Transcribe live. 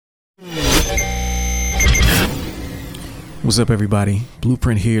What's up, everybody?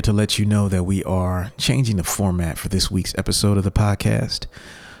 Blueprint here to let you know that we are changing the format for this week's episode of the podcast.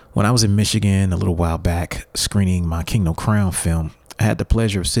 When I was in Michigan a little while back screening my King No Crown film, I had the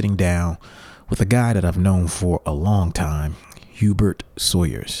pleasure of sitting down with a guy that I've known for a long time, Hubert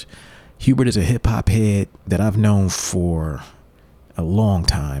Sawyers. Hubert is a hip hop head that I've known for a long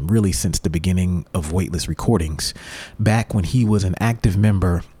time, really since the beginning of Weightless Recordings, back when he was an active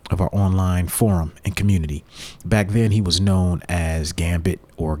member of our online forum and community. Back then, he was known as Gambit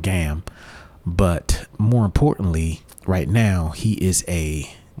or Gam, but more importantly, right now, he is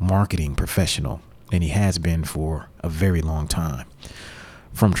a marketing professional, and he has been for a very long time.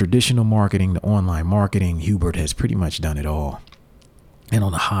 From traditional marketing to online marketing, Hubert has pretty much done it all, and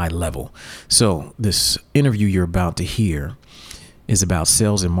on a high level. So this interview you're about to hear is about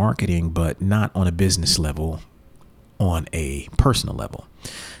sales and marketing, but not on a business level, on a personal level.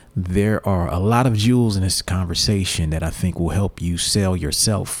 There are a lot of jewels in this conversation that I think will help you sell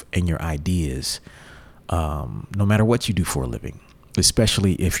yourself and your ideas, no matter what you do for a living,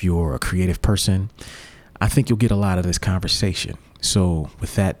 especially if you're a creative person. I think you'll get a lot of this conversation. So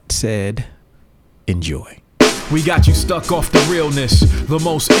with that said, enjoy. We got you stuck off the realness, the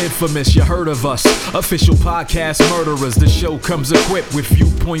most infamous, you heard of us. Official podcast murderers, the show comes equipped with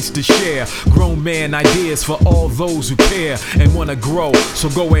viewpoints to share. Grown man ideas for all those who care and want to grow, so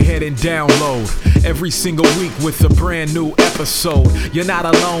go ahead and download every single week with a brand new episode. You're not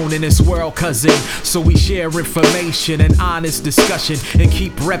alone in this world, cousin, so we share information and honest discussion and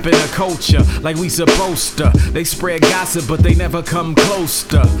keep repping the culture like we supposed to. They spread gossip, but they never come close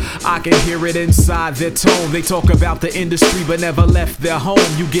to. I can hear it inside their tone. They talk about the industry but never left their home.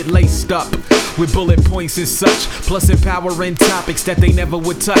 You get laced up with bullet points and such, plus empowering topics that they never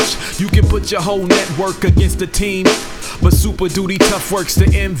would touch. You can put your whole network against the team, but Super Duty Tough Work's the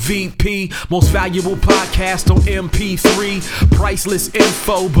MVP. Most valuable podcast on MP3. Priceless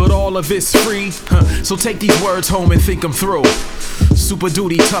info, but all of it's free. So take these words home and think them through. Super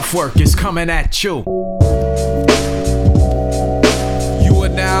Duty Tough Work is coming at you. You are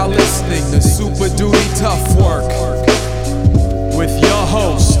now listening to Super Duty Tough Work with your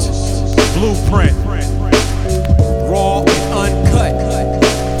host, Blueprint. Raw and uncut,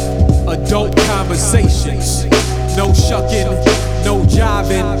 adult conversations. No shucking, no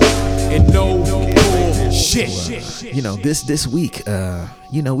jiving, and no bullshit. You know, this week,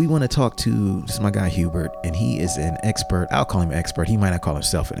 we want to talk to this is my guy Hubert, and he is an expert. I'll call him expert. He might not call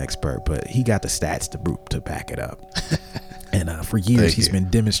himself an expert, but he got the stats to back it up. And for years, he's been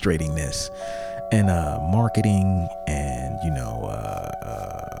demonstrating this and marketing and,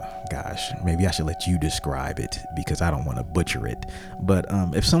 gosh, maybe I should let you describe it because I don't want to butcher it. But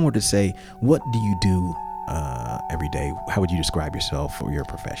if someone were to say, what do you do every day? How would you describe yourself or your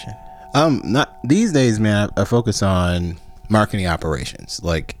profession? Not these days, man. I focus on marketing operations.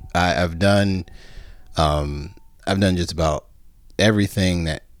 Like I've done just about everything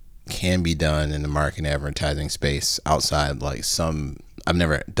that can be done in the marketing advertising space outside I've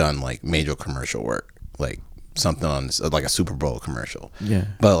never done like major commercial work, like something on like a Super Bowl commercial. Yeah.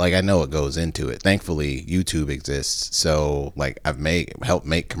 But like I know what goes into it. Thankfully, YouTube exists. So like I've helped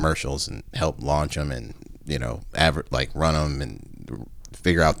make commercials and helped launch them and, run them and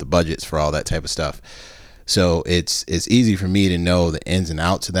figure out the budgets for all that type of stuff. So it's easy for me to know the ins and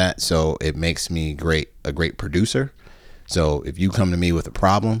outs of that. So it makes me a great producer. So if you come to me with a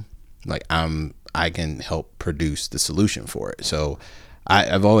problem, like I can help produce the solution for it. So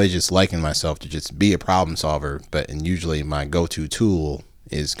I've always just likened myself to just be a problem solver, and usually my go-to tool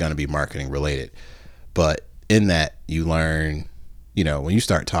is going to be marketing related. But in that you learn, when you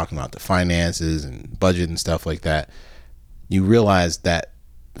start talking about the finances and budget and stuff like that, you realize that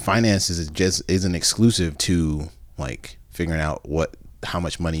finances isn't exclusive to like figuring out how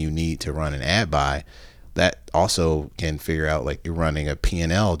much money you need to run an ad buy. That also can figure out like you're running a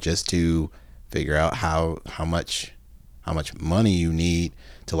P&L just to figure out how much money you need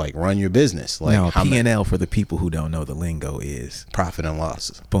to like run your business. Like now, P&L for the people who don't know the lingo is profit and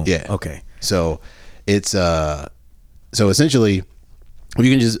loss. Boom. Yeah. Okay. So it's so essentially you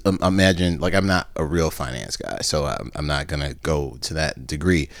can just imagine, like I'm not a real finance guy, so I'm not gonna go to that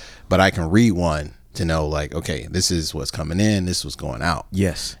degree, but I can read one to know like, okay, this is what's coming in, this was going out.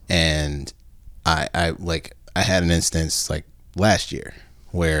 Yes. And I had an instance like last year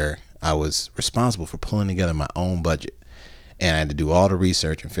where I was responsible for pulling together my own budget, and I had to do all the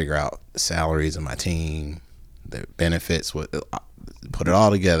research and figure out the salaries of my team, the benefits, put it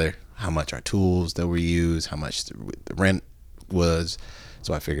all together, how much our tools that we use, how much the rent was.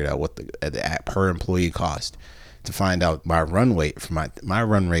 So I figured out what the per employee cost to find out my run rate for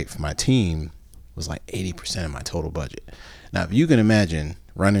my team was like 80% of my total budget. Now, if you can imagine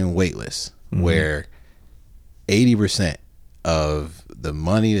running Waitlist, where 80% of the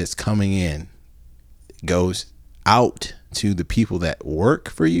money that's coming in goes out to the people that work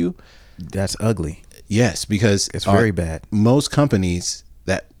for you. That's ugly. Yes, because It's very bad. Most companies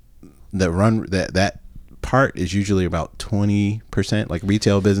that run that part is usually about 20%. Like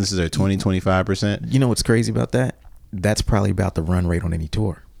retail businesses are 20-25%. You know what's crazy about that? That's probably about the run rate on any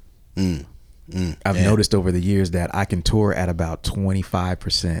tour. I've noticed over the years that I can tour at about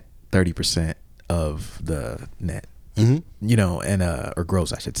 25%, 30% of the net. You know, and or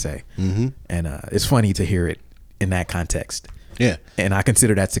gross, I should say. And it's funny to hear it in that context. Yeah, and I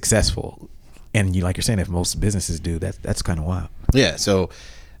consider that successful. And you, like you're saying, if most businesses do, that's kind of wild. Yeah, so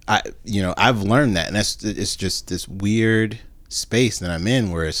I've learned that, and it's just this weird space that I'm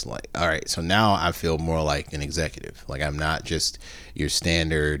in where it's like, all right, so now I feel more like an executive. Like I'm not just your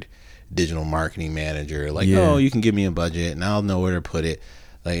standard digital marketing manager. Like, oh, you can give me a budget and I'll know where to put it.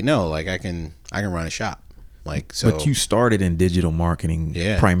 Like, no, like I can run a shop. Like, so. But you started in digital marketing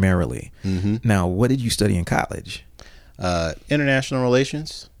primarily. Now, what did you study in college? International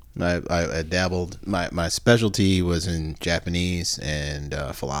relations. I dabbled. My specialty was in Japanese and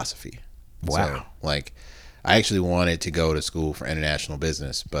philosophy. Wow. So, like, I actually wanted to go to school for international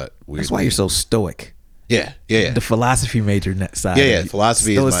business, but that's why you're so stoic. Yeah. The philosophy major side. Yeah.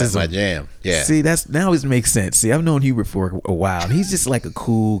 Philosophy is my jam. Yeah. See, now it makes sense. See, I've known Hubert for a while, and he's just like a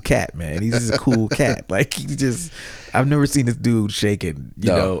cool cat, man. He's just a cool cat. Like I've never seen this dude shaking, you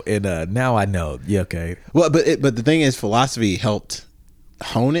know. And now I know. Yeah, okay. Well, but the thing is, philosophy helped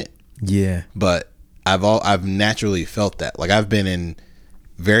hone it. Yeah. But I've naturally felt that. Like I've been in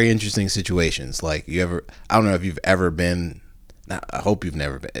very interesting situations. Like I don't know if you've ever been. I hope you've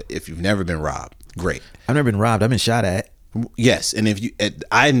never been. If you've never been robbed. Great. I've never been robbed. I've been shot at. Yes, and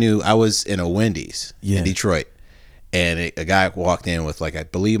I knew I was in a Wendy's in Detroit, and a guy walked in with I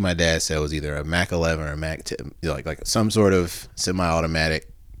believe my dad said it was either a Mac 11 or a Mac 10, like some sort of semi-automatic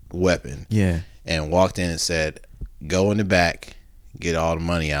weapon. Yeah. And walked in and said, "Go in the back, get all the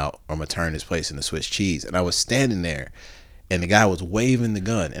money out, or I'm gonna turn this place into Swiss cheese." And I was standing there, and the guy was waving the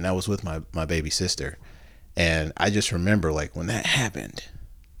gun, and I was with my baby sister, and I just remember when that happened.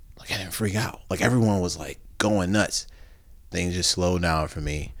 I didn't freak out. Everyone was going nuts. Things just slowed down for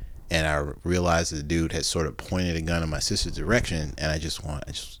me, and I realized the dude had sort of pointed a gun in my sister's direction, and I just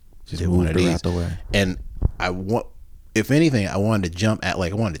did one of these. Out the way. And if anything, I wanted to jump at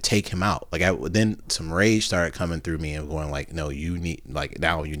I wanted to take him out. Then some rage started coming through me and going no, you need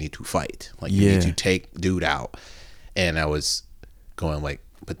now you need to fight. You need to take dude out. And I was going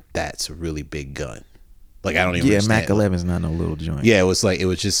but that's a really big gun. I don't even understand. Mac 11 is not no little joint. Yeah, it was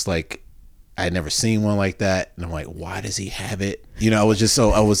just I had never seen one like that, and I'm why does he have it? You know, I was there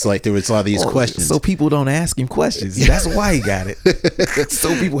was a lot of these questions. So people don't ask him questions. That's why he got it.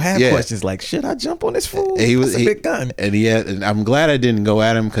 So people have questions should I jump on this fool? That's a big gun. And I'm glad I didn't go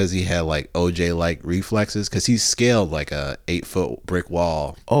at him because he had OJ reflexes because he scaled a 8-foot brick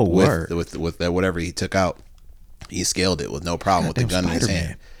wall. Oh, with whatever he took out, he scaled it with no problem with the gun in his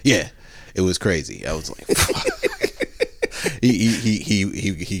hand. Yeah. It was crazy. I was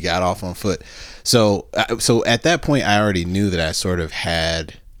he got off on foot. So at that point, I already knew that I sort of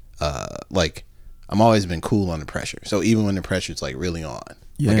had I'm always been cool under pressure. So even when the pressure's really on,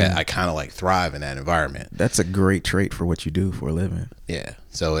 I kind of thrive in that environment. That's a great trait for what you do for a living. Yeah.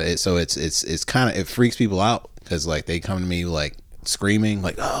 So it's kind of, it freaks people out because they come to me screaming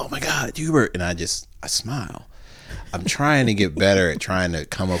oh my God, Hubert, and I smile. I'm trying to get better at trying to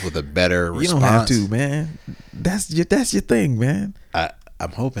come up with a better response. You don't have to, man. That's your thing, man.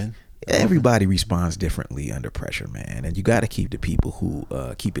 I'm hoping. Everybody responds differently under pressure, man. And you got to keep the people who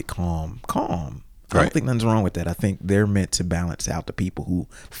keep it calm. I don't think nothing's wrong with that. I think they're meant to balance out the people who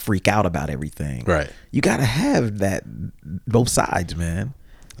freak out about everything. Right. You got to have that, both sides, man.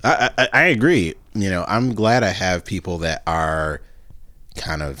 I agree. I'm glad I have people that are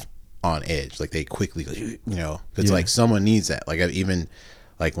kind of on edge, they quickly because someone needs that. Even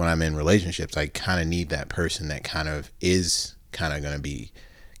when I'm in relationships, I kind of need that person that kind of is kind of going to be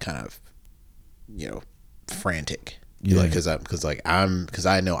kind of frantic, because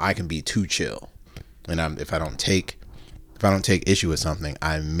I know I can be too chill, and if I don't take issue with something,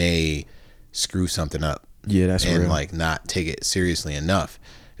 I may screw something up. Yeah, that's and real. Not take it seriously enough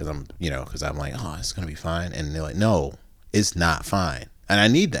because I'm oh, it's gonna be fine, and they're no, it's not fine. And I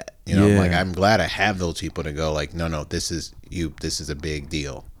need that, I'm glad I have those people to go no, this is a big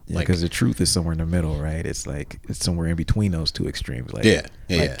deal. Like, because the truth is somewhere in the middle, right? It's like it's somewhere in between those two extremes. Like,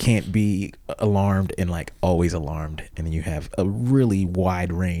 yeah. can't be alarmed and like always alarmed, and then you have a really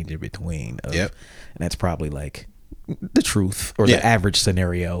wide range in between. And that's probably like the truth or the average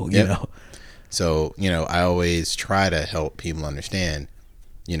scenario, you know. So, I always try to help people understand,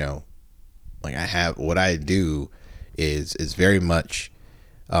 like what I do is very much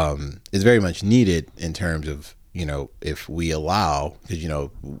needed in terms of, if we allow, because,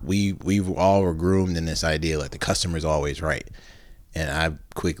 we all were groomed in this idea, like the customer's always right. And I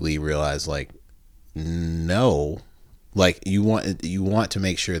quickly realized, like, no, like you want to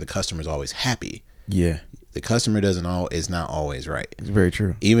make sure the customer's always happy. Yeah. The customer is not always right. It's very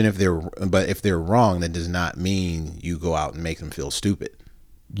true. Even if they're wrong, that does not mean you go out and make them feel stupid.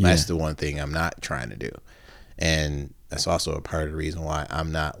 Yeah. That's the one thing I'm not trying to do. And that's also a part of the reason why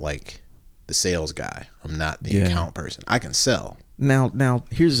I'm not like the sales guy. I'm not the account person. I can sell. Now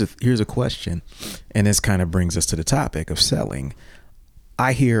here's a question, and this kind of brings us to the topic of selling.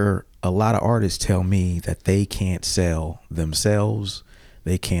 I hear a lot of artists tell me that they can't sell themselves.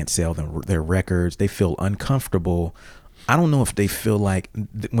 They can't sell their records. They feel uncomfortable. I don't know if they feel like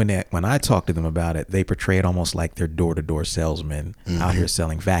when I talk to them about it, they portray it almost like they're door-to-door salesmen out here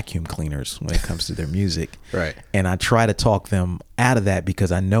selling vacuum cleaners when it comes to their music. Right. And I try to talk them out of that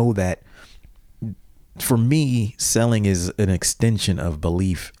because I know that for me, selling is an extension of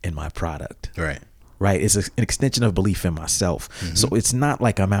belief in my product. Right. Right. It's an extension of belief in myself. So it's not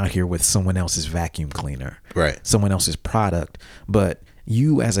like I'm out here with someone else's vacuum cleaner. Right. Someone else's product. But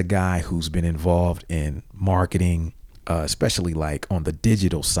you as a guy who's been involved in marketing, especially like on the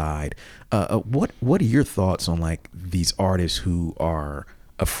digital side, what are your thoughts on like these artists who are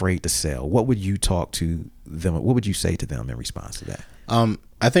afraid to sell? What would you talk to them? What would you say to them in response to that?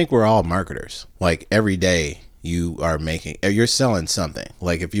 I think we're all marketers. Like every day you're selling something.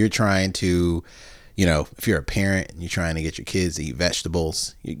 Like if you're trying to, if you're a parent and you're trying to get your kids to eat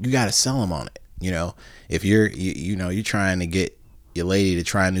vegetables, you got to sell them on it. If you're trying to get your lady to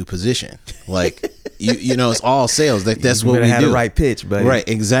try a new position, like it's all sales. That's what we have do. The right pitch, buddy. Right,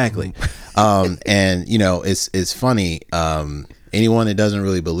 exactly. And it's funny. Anyone that doesn't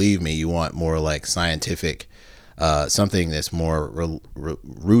really believe me, you want more like scientific, something that's more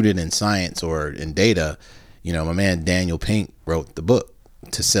rooted in science or in data. My man Daniel Pink wrote the book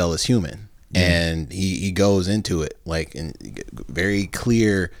To Sell Is Human, and he goes into it like in very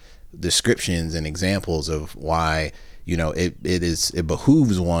clear descriptions and examples of why it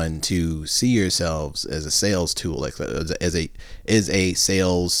behooves one to see yourselves as a sales tool, like as a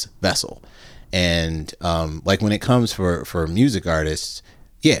sales vessel. And like when it comes for music artists,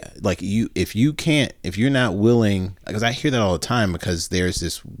 like if you're not willing, because I hear that all the time, because there's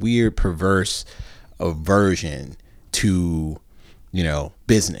this weird perverse aversion to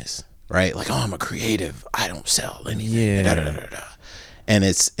business, right? Like, oh, I'm a creative, I don't sell anything.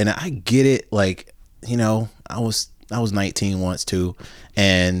 And I get it. Like, I was 19 once too,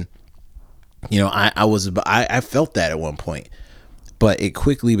 and I felt that at one point, but it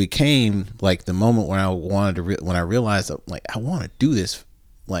quickly became like the moment when I realized that, like, I want to do this,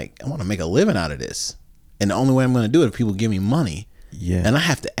 like I want to make a living out of this, and the only way I'm going to do it if people give me money, and I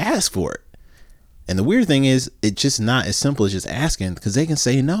have to ask for it. And the weird thing is, it's just not as simple as just asking, because they can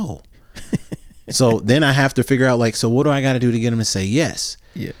say no. So then I have to figure out, like, so what do I got to do to get them to say yes?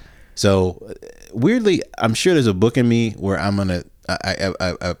 Yeah. So weirdly, I'm sure there's a book in me where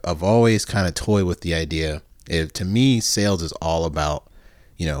I've always kind of toyed with the idea. To me, sales is all about,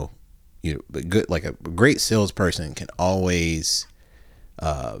 good, like a great salesperson can always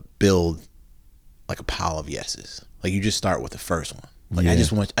build like a pile of yeses. Like you just start with the first one. Like I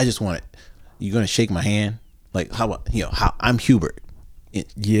just want it. You're gonna shake my hand. Like how about how I'm Hubert.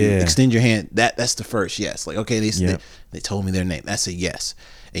 Extend your hand. That's the first yes. Like, okay, they told me their name. That's a yes.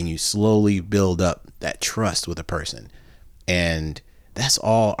 And you slowly build up that trust with a person. And that's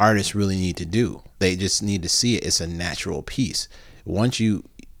all artists really need to do. They just need to see it. It's a natural piece.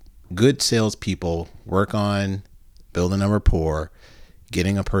 Good salespeople work on building a rapport,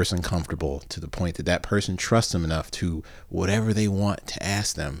 getting a person comfortable to the point that person trusts them enough to whatever they want to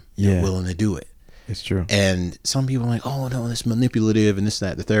ask them, they're willing to do it. It's true. And some people are like, oh no, it's manipulative and this,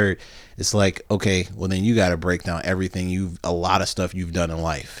 that, the third. It's like, okay, well then you got to break down a lot of stuff you've done in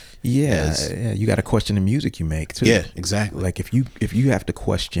life. Yeah, you got to question the music you make too. Yeah, exactly. Like if you have to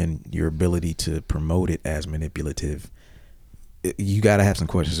question your ability to promote it as manipulative, you got to have some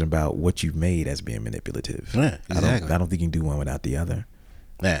questions about what you've made as being manipulative. Yeah, exactly. I don't think you can do one without the other.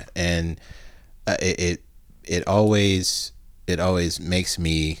 Yeah, and it always makes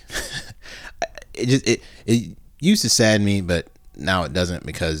me. It used to sadden me, but now it doesn't,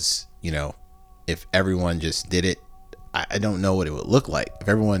 because, you know, if everyone just did it, I don't know what it would look like. If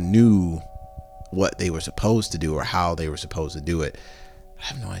everyone knew what they were supposed to do or how they were supposed to do it, I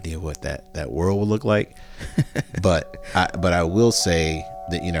have no idea what that world would look like. but I will say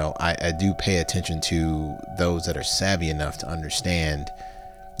that, you know, I do pay attention to those that are savvy enough to understand,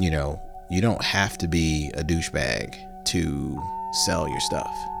 you know, you don't have to be a douchebag to sell your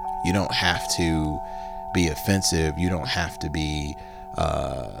stuff. You don't have to be offensive. You don't have to be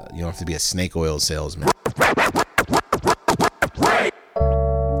a snake oil salesman.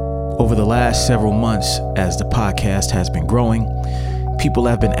 Over the last several months, as the podcast has been growing, people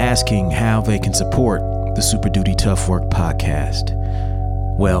have been asking how they can support the Super Duty Tough Work podcast.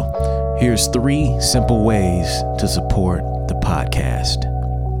 Well, here's 3 simple ways to support the podcast.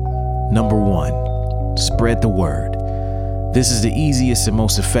 Number 1, spread the word. This is the easiest and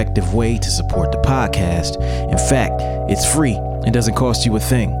most effective way to support the podcast. In fact, it's free and doesn't cost you a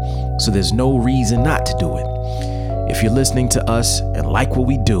thing, so there's no reason not to do it. If you're listening to us and like what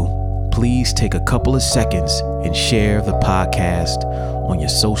we do, please take a couple of seconds and share the podcast on your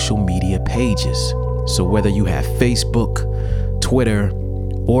social media pages. So whether you have Facebook, Twitter,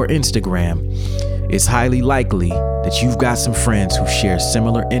 or Instagram, it's highly likely that you've got some friends who share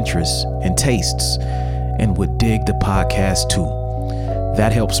similar interests and tastes and would dig the podcast too.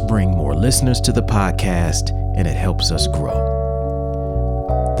 That helps bring more listeners to the podcast, and it helps us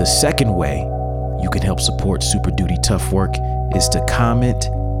grow. The second way you can help support Super Duty Tough Work is to comment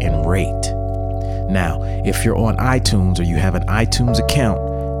and rate. Now, if you're on iTunes or you have an iTunes account,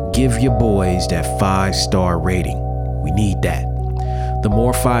 give your boys that 5-star rating. We need that. The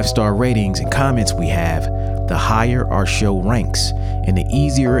more 5-star ratings and comments we have, the higher our show ranks and the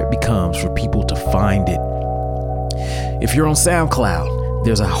easier it becomes for people to find it. If you're on SoundCloud,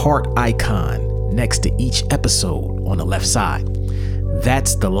 there's a heart icon next to each episode on the left side.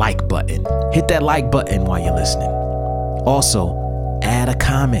 That's the like button. Hit that like button while you're listening. Also, add a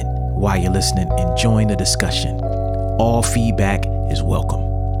comment while you're listening and join the discussion. All feedback is welcome.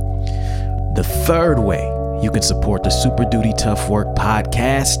 The third way you can support the Super Duty Tough Work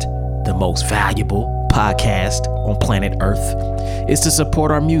podcast, the most valuable podcast on planet Earth, is to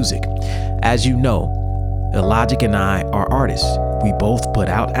support our music. As you know, Illogic and I are artists. We both put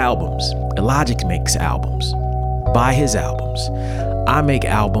out albums. Illogic makes albums. Buy his albums. I make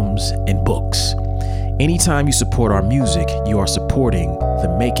albums and books. Anytime you support our music, you are supporting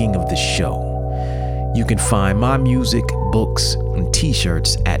the making of the show. You can find my music, books, and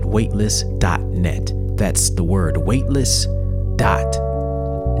t-shirts at weightless.net. That's the word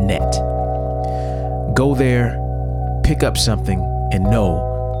weightless.net. Go there, pick up something, and know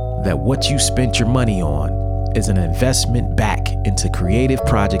that what you spent your money on is an investment back into creative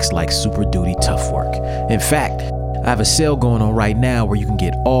projects like Super Duty Tough Work. In fact, I have a sale going on right now where you can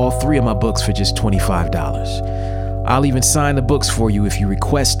get all 3 of my books for just $25. I'll even sign the books for you if you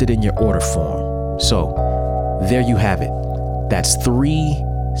request it in your order form. So, there you have it. That's 3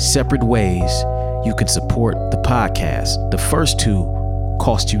 separate ways you can support the podcast. The first 2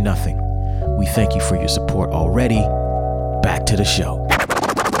 cost you nothing. We thank you for your support already. Back to the show.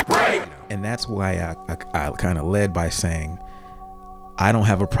 And that's why I kind of led by saying I don't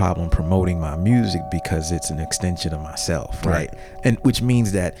have a problem promoting my music because it's an extension of myself, right? And which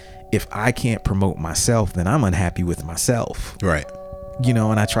means that if I can't promote myself, then I'm unhappy with myself. Right. You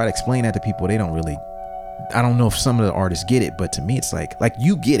know, and I try to explain that to people. They don't really, I don't know if some of the artists get it, but to me, it's like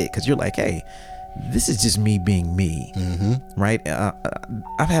you get it because you're like, hey, this is just me being me, right?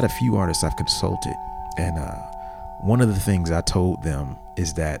 I've had a few artists I've consulted, and one of the things I told them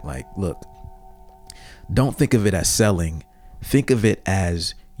is that, like, look, don't think of it as selling. Think of it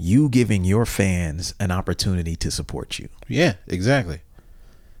as you giving your fans an opportunity to support you. Yeah, exactly.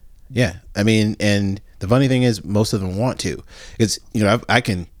 Yeah. I mean, and the funny thing is most of them want to. It's, you know, I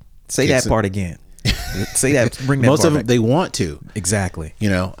can say that part again. Say that, bring that most part of them, back. they want to. Exactly. You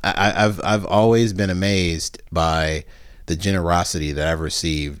know, I've always been amazed by the generosity that I've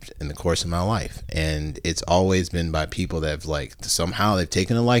received in the course of my life. And it's always been by people that have, like, somehow they've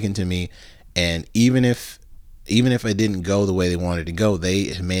taken a liking to me. And even if I didn't go the way they wanted to go, they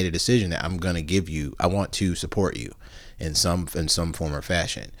have made a decision that I want to support you in some form or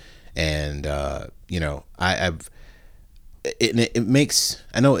fashion. And, you know, it makes,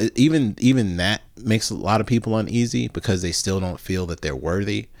 I know even that makes a lot of people uneasy because they still don't feel that they're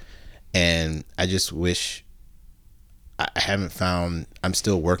worthy. And I just wish I haven't found, I'm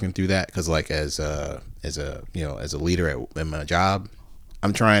still working through that. Cause like as a leader at my job,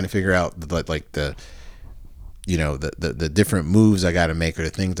 I'm trying to figure out the the different moves I got to make or the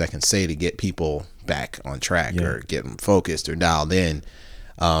things I can say to get people back on track or get them focused or dialed in.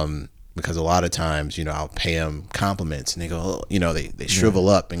 Because a lot of times, I'll pay them compliments and they go, they shrivel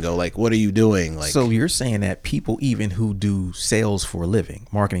up and go like, what are you doing? Like, so you're saying that people even who do sales for a living,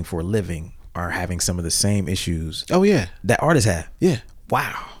 marketing for a living, are having some of the same issues. Oh yeah. That artists have. Yeah.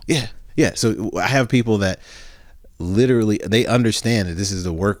 Wow. Yeah. Yeah. So I have people that literally, they understand that this is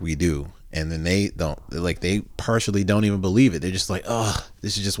the work we do. And then they partially don't even believe it. They're just like, oh,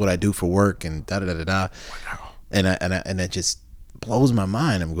 this is just what I do for work and da da da da da. Wow. And that just blows my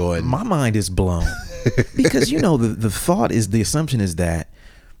mind. I'm going, my mind is blown because the assumption is that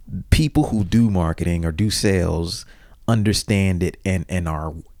people who do marketing or do sales understand it and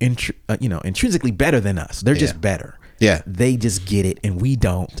are intrinsically better than us. They're just better. Yeah. They just get it and we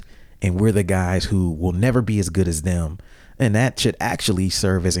don't. And we're the guys who will never be as good as them. And that should actually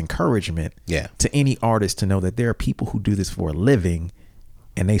serve as encouragement to any artist to know that there are people who do this for a living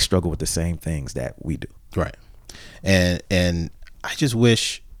and they struggle with the same things that we do. Right. And I just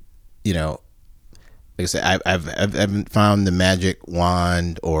wish, like I said, I haven't found the magic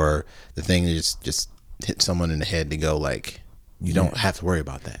wand or the thing that just hit someone in the head to go like, you don't have to worry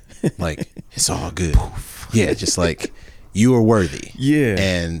about that. Like, it's all good. Yeah. Just like, you are worthy. Yeah.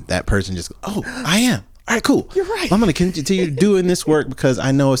 And that person just, oh, I am. All right, cool. You're right. I'm going to continue doing this work because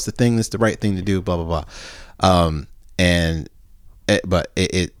I know it's the right thing to do, blah, blah, blah. But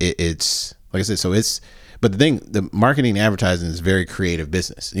it's like I said, but the marketing and advertising is a very creative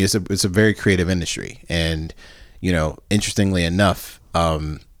business. It's a very creative industry. And, interestingly enough, a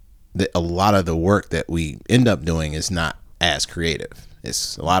lot of the work that we end up doing is not as creative. A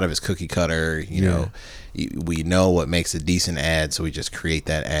lot of it's cookie cutter, we know what makes a decent ad, so we just create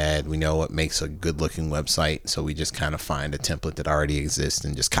that ad. We know what makes a good looking website, so we just kind of find a template that already exists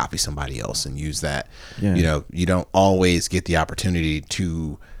and just copy somebody else and use that. Yeah. You don't always get the opportunity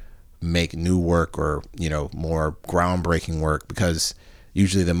to make new work or, more groundbreaking work because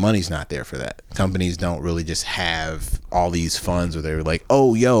usually the money's not there for that. Companies don't really just have all these funds where they're like,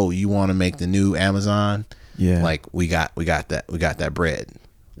 oh, yo, you want to make the new Amazon? Yeah. Like we got that bread.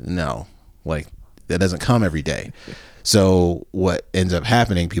 No, like that doesn't come every day. So what ends up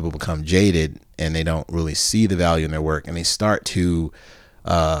happening, people become jaded and they don't really see the value in their work and they start to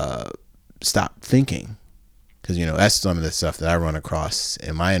stop thinking. Because, that's some of the stuff that I run across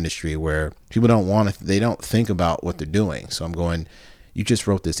in my industry where people they don't think about what they're doing. So I'm going, you just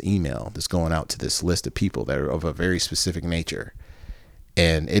wrote this email that's going out to this list of people that are of a very specific nature.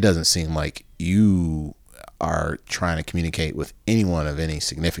 And it doesn't seem like you are trying to communicate with anyone of any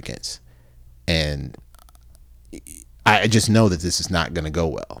significance. And I just know that this is not going to go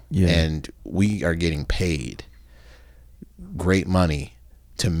well. Yeah. And we are getting paid great money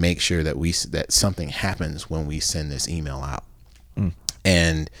to make sure that something happens when we send this email out.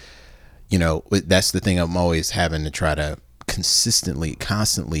 And, that's the thing I'm always having to try to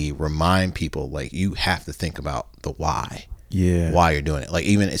constantly remind people, like, you have to think about the why. Yeah. Why you're doing it. Like,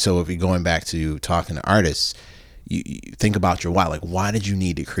 even so, if you're going back to talking to artists, you think about your why. Like, why did you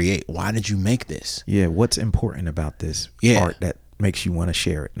need to create? Why did you make this? Yeah. What's important about this art that makes you want to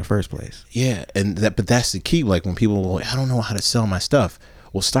share it in the first place? Yeah. But that's the key. Like, when people are like, I don't know how to sell my stuff.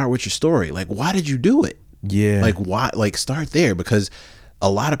 Well, start with your story. Like, why did you do it? Yeah. Like, why? Like, start there, because a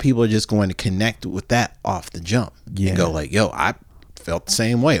lot of people are just going to connect with that off the jump and go like, yo, I felt the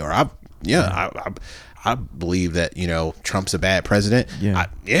same way. Or I believe that, Trump's a bad president.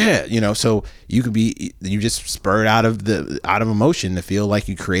 Yeah. So you just spurred out of emotion to feel like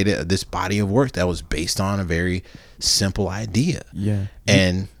you created this body of work that was based on a very simple idea. Yeah.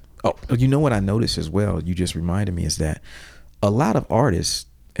 And, you know what I noticed as well, you just reminded me, is that a lot of artists,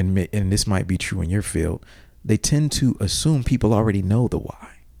 and this might be true in your field, they tend to assume people already know the why.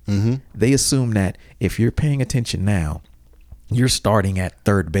 Mm-hmm. They assume that if you're paying attention now, you're starting at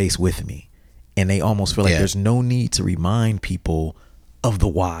third base with me. And they almost feel like there's no need to remind people of the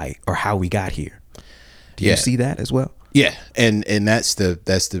why or how we got here. Do you see that as well? Yeah. And that's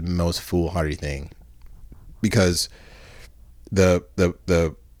the most foolhardy thing, because the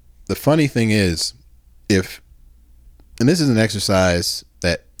funny thing is, and this is an exercise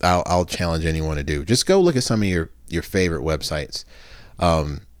that I'll challenge anyone to do. Just go look at some of your favorite websites.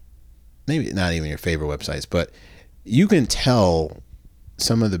 Maybe not even your favorite websites, but you can tell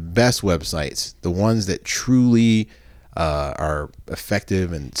some of the best websites, the ones that truly are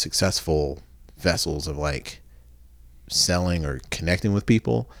effective and successful vessels of like selling or connecting with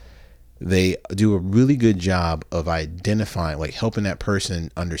people. They do a really good job of identifying, like helping that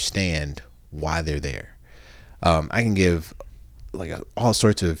person understand why they're there. I can give like all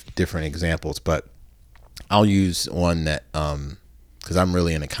sorts of different examples, but I'll use one that because I'm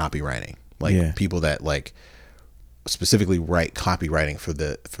really into copywriting, like people that like specifically write copywriting for the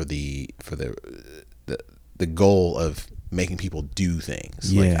goal of making people do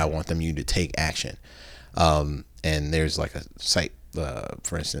things. Like I want you to take action. And there's like a site,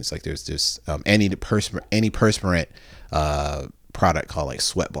 for instance, like there's this antiperspirant product called like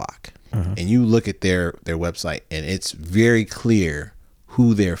Sweatblock, and you look at their website and it's very clear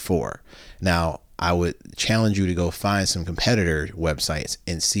who they're for. Now, I would challenge you to go find some competitor websites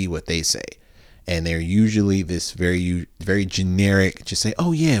and see what they say. And they're usually this very generic, just say,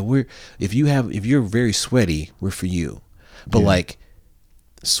 oh yeah, if you're very sweaty, we're for you. But like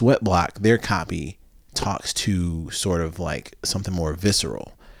Sweatblock, their copy talks to sort of like something more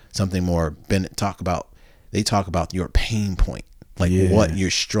visceral, something more they talk about your pain point, like what you're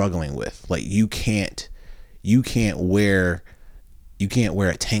struggling with. Like you can't wear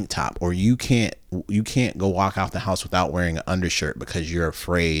a tank top, or you can't go walk out the house without wearing an undershirt because you're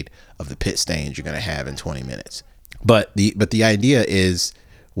afraid of the pit stains you're going to have in 20 minutes. But the idea is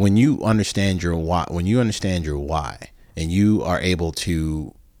when you understand your why, and you are able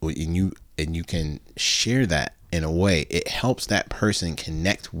to, and you can share that in a way, it helps that person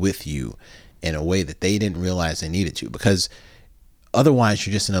connect with you in a way that they didn't realize they needed to, because otherwise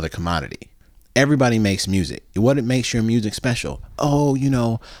you're just another commodity. Everybody makes music. What makes your music special? Oh,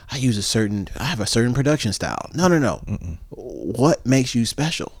 I have a certain production style. No. Mm-mm. What makes you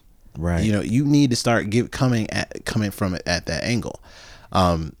special? Right. You need to start coming from it at that angle.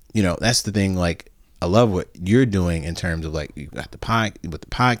 That's the thing. Like, I love what you're doing in terms of like, you got with the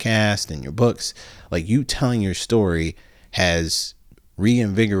podcast and your books, like you telling your story has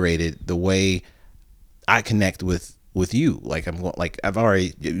reinvigorated the way I connect with you. Like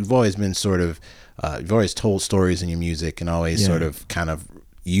you've always been sort of you've always told stories in your music and always sort of kind of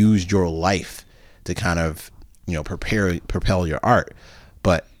used your life to kind of propel your art.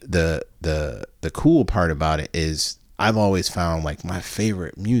 But the cool part about it is I've always found like my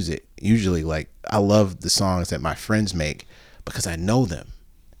favorite music, usually like I love the songs that my friends make because I know them,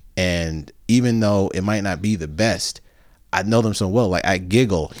 and even though it might not be the best, I know them so well. Like I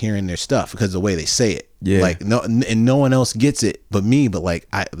giggle hearing their stuff because of the way they say it. Yeah. Like no one else gets it but me. But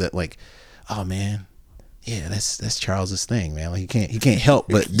oh man, yeah, that's Charles's thing, man. Like he can't help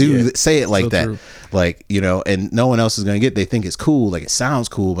but say it like so that. True. Like and no one else is gonna get it. They think it's cool, like it sounds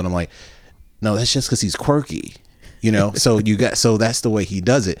cool, but I'm like, no, that's just because he's quirky, So that's the way he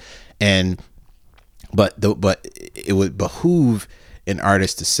does it. But it would behoove an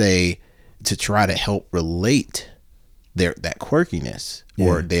artist to try to help relate that quirkiness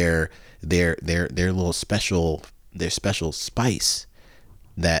or their little special spice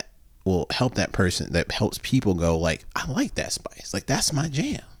that will help that person, that helps people go like, I like that spice, like that's my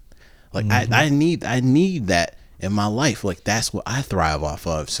jam, like I need that in my life, like that's what I thrive off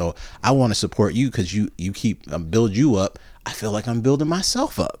of. So I want to support you because you keep build you up. I feel like I'm building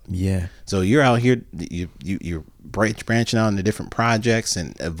myself up. Yeah. So you're out here, you're branching out into different projects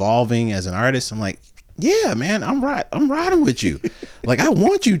and evolving as an artist. I'm like, yeah, man, I'm riding with you. Like I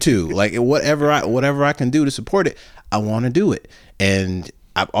want you to, like whatever I can do to support it, I want to do it. And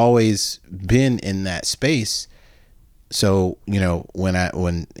I've always been in that space. So,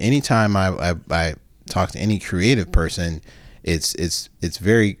 anytime I talk to any creative person,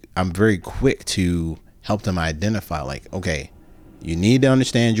 I'm very quick to help them identify like, okay, you need to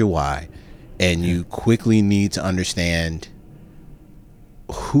understand your why, and you quickly need to understand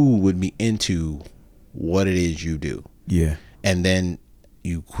who would be into what it is you do. Yeah. And then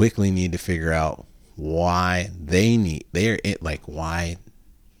you quickly need to figure out why they're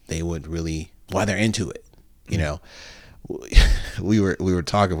into it. We were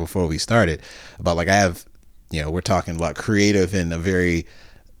talking before we started about like, I have, we're talking about creative in a very,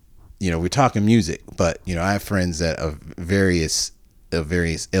 we're talking music, but I have friends that of various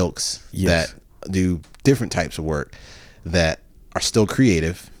ilks that do different types of work that are still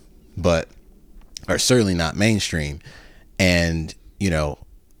creative, but are certainly not mainstream. And we'll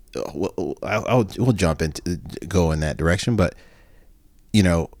jump into go in that direction, but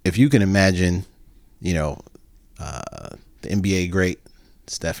if you can imagine, the NBA great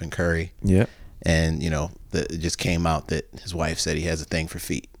Stephen Curry, and it just came out that his wife said he has a thing for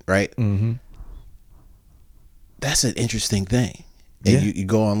feet, right? Mm-hmm. That's an interesting thing. And you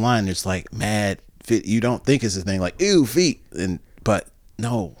go online, there's like mad fit. You don't think it's a thing like, ew, feet, but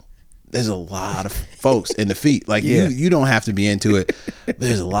no. There's a lot of folks in the feet. Like you don't have to be into it.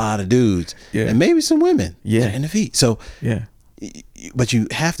 There's a lot of dudes and maybe some women in the feet. So but you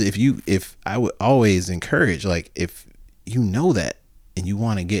have to, if I would always encourage, like if that and you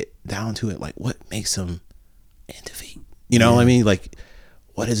want to get down to it, like what makes them and defeat. You know what I mean? Like,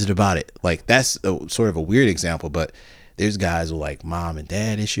 what is it about it? Like, that's sort of a weird example, but there's guys with like mom and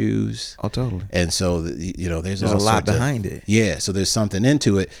dad issues. Oh, totally. And so, you know, there's a lot behind it. Yeah. So there's something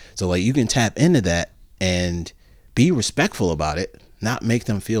into it. So like you can tap into that and be respectful about it, not make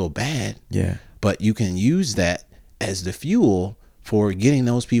them feel bad. Yeah. But you can use that as the fuel for getting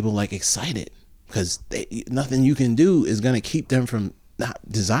those people like excited, because nothing you can do is going to keep them from not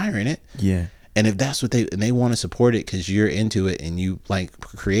desiring it. Yeah. And if that's what they want to support it because you're into it and you like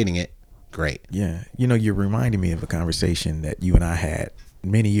creating it, great. Yeah. You know, you're reminding me of a conversation that you and I had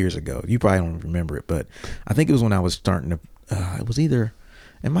many years ago. You probably don't remember it, but I think it was when I was starting to,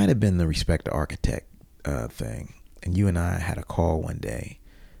 it might have been the Respect the Architect thing. And you and I had a call one day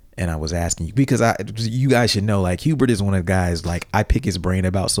and I was asking you, because you guys should know, like, Hubert is one of the guys, like, I pick his brain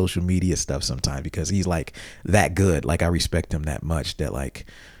about social media stuff sometimes because he's like that good. Like, I respect him that much that, like,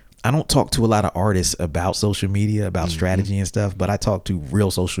 I don't talk to a lot of artists about social media, about strategy and stuff, but I talk to real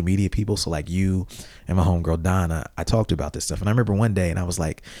social media people. So like you and my homegirl Donna, I talked about this stuff. And I remember one day and I was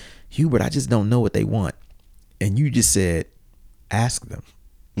like, Hubert, I just don't know what they want. And you just said, ask them.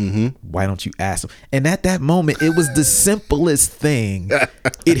 Why don't you ask them? And at that moment, it was the simplest thing.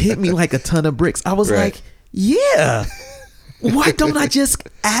 It hit me like a ton of bricks. I was like, yeah, why don't I just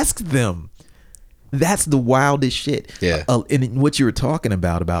ask them? That's the wildest shit. Yeah. And what you were talking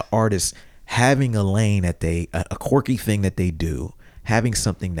about artists having a lane that a quirky thing that they do, having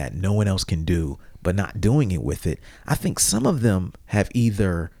something that no one else can do, but not doing it with it. I think some of them have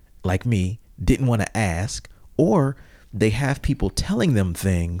either, like me, didn't want to ask, or they have people telling them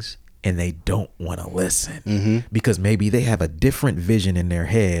things and they don't want to listen because maybe they have a different vision in their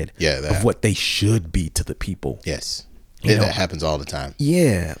head of what they should be to the people. Yes. You know, that happens all the time.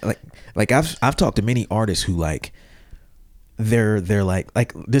 Yeah. Like I've talked to many artists who like they're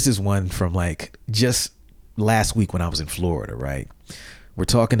like this is one from like just last week when I was in Florida, right? We're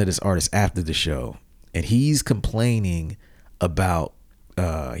talking to this artist after the show and he's complaining about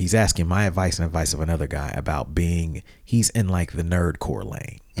he's asking my advice and advice of another guy about he's in like the nerdcore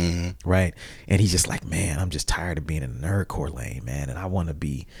lane. Right. And he's just like, man, I'm just tired of being in the nerdcore lane, man. And I want to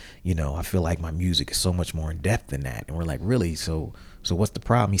be, you know, I feel like my music is so much more in depth than that. And we're like, really? So what's the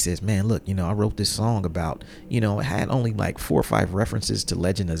problem? He says, man, look, you know, I wrote this song about, you know, it had only like 4 or 5 references to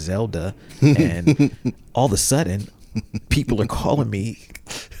Legend of Zelda. And all of a sudden people are calling me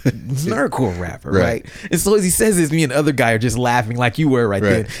nerdcore rapper, right? And so as he says this, me and the other guy are just laughing like you were right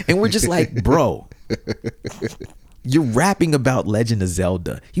then. And we're just like, bro, you're rapping about Legend of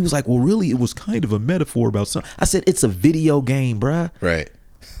Zelda. He was like, well, really, it was kind of a metaphor about something. I said, it's a video game, bruh. Right.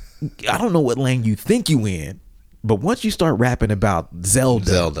 I don't know what lane you think you in, but once you start rapping about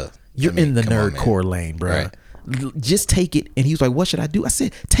Zelda, you're in the nerdcore lane, bruh. Right. Just take it. And he was like, what should I do? I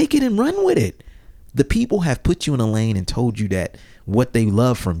said, take it and run with it. The people have put you in a lane and told you that what they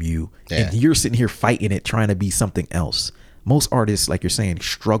love from you, and you're sitting here fighting it, trying to be something else. Most artists, like you're saying,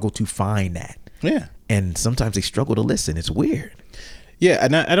 struggle to find that. Yeah. And sometimes they struggle to listen. It's weird. Yeah,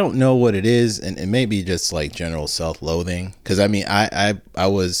 and I don't know what it is, and it may be just like general self-loathing. Because I mean, I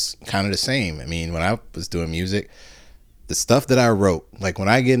was kind of the same. I mean, when I was doing music, the stuff that I wrote, like when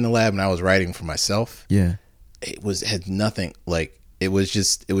I get in the lab and I was writing for myself, had nothing like. It was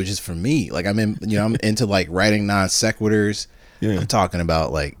just for me. Like I'm into like writing non sequiturs. Yeah. I'm talking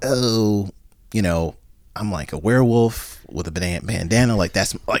about like, oh, you know, I'm like a werewolf with a bandana. Like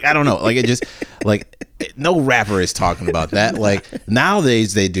that's like, I don't know. Like it just like no rapper is talking about that. Like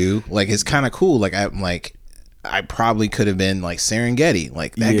nowadays they do. Like it's kind of cool. Like I'm like, I probably could have been like Serengeti.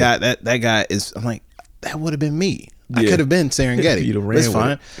 Like that guy, that guy is. I'm like, that would have been me. I could have been Serengeti. That's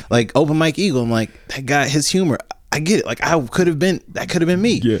fine. Like Open Mike Eagle. I'm like, that guy, his humor. I get it. Like that could have been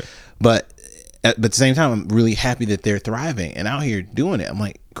me. Yeah. But at the same time, I'm really happy that they're thriving and out here doing it. I'm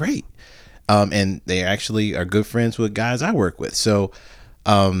like, great. And they actually are good friends with guys I work with. So,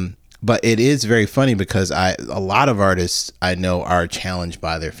 but it is very funny because a lot of artists I know are challenged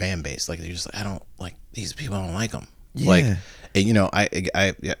by their fan base. Like they're just like, I don't like these people. I don't like them. Yeah. Like, and, you know,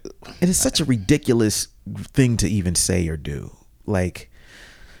 it is such a ridiculous thing to even say or do. Like,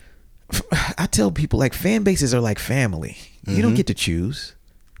 I tell people like fan bases are like family. You don't get to choose.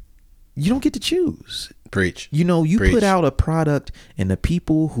 You don't get to choose. Preach. You know, you put out a product and the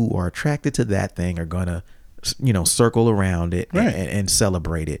people who are attracted to that thing are going to, you know, circle around it and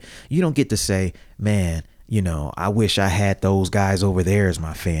celebrate it. You don't get to say, man, you know, I wish I had those guys over there as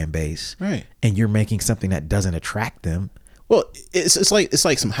my fan base. Right. And you're making something that doesn't attract them. Well, it's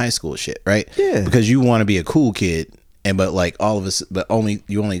like some high school shit, right? Yeah. Because you want to be a cool kid. But like all of us, but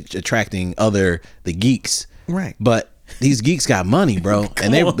you only attracting the geeks, right? But these geeks got money, bro,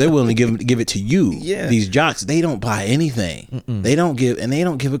 and they're willing to give it to you. Yeah. These jocks, they don't buy anything. They don't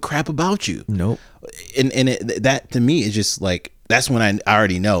give a crap about you. Nope. And that to me is just like, that's when I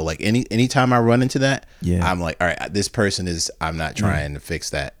already know. Like anytime I run into that, I'm like, all right, this person is. I'm not trying to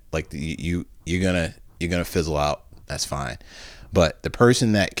fix that. Like you're gonna fizzle out. That's fine. But the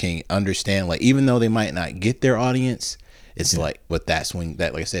person that can understand, like, even though they might not get their audience, it's like, but that's when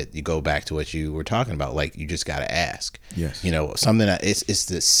that, like I said, you go back to what you were talking about. Like, you just got to ask. Yes. You know, something that it's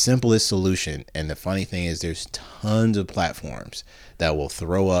the simplest solution. And the funny thing is, there's tons of platforms that will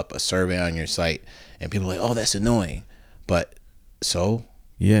throw up a survey on your site, and people are like, oh, that's annoying. But so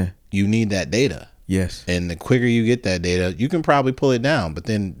yeah, you need that data. Yes. And the quicker you get that data, you can probably pull it down. But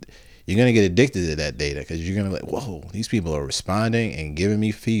then you're going to get addicted to that data, because you're going to be like, whoa, these people are responding and giving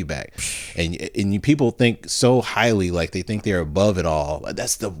me feedback. And people think so highly, like they think they're above it all.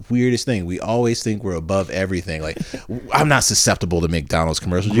 That's the weirdest thing. We always think we're above everything. Like, I'm not susceptible to McDonald's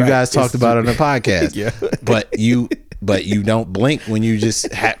commercials. You guys talked about it on the podcast. Yeah. But you don't blink when you just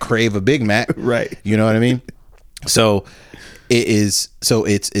crave a Big Mac. Right. You know what I mean? So it's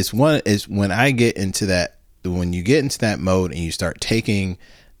when I get into that, when you get into that mode and you start taking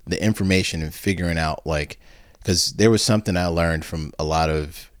the information and figuring out, like, because there was something I learned from a lot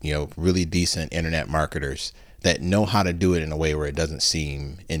of, really decent internet marketers that know how to do it in a way where it doesn't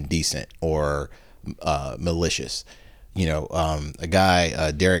seem indecent or malicious. A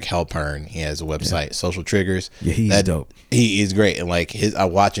guy, Derek Halpern, he has a website, Social Triggers. Yeah, he's dope. He is great. And like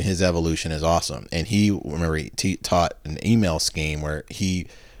watching his evolution is awesome. And he taught an email scheme where he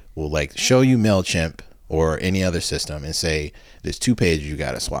will like show you MailChimp or any other system and say, there's 2 pages you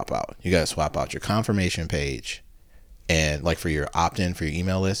got to swap out. You got to swap out your confirmation page, and like for your opt-in for your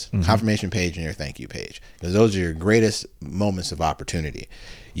email list, confirmation page and your thank you page, because those are your greatest moments of opportunity.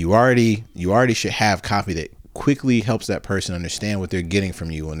 You already should have copy that quickly helps that person understand what they're getting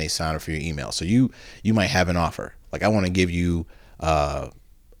from you when they sign up for your email. So you might have an offer. Like, I want to give you a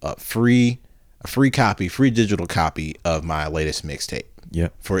free digital copy of my latest mixtape.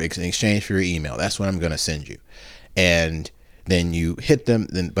 Yep. In exchange for your email. That's what I'm going to send you. And then you hit them,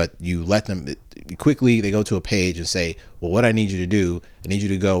 but you let them quickly. They go to a page and say, well, what I need you to do, I need you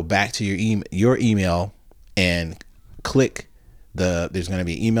to go back to your email and click there's going to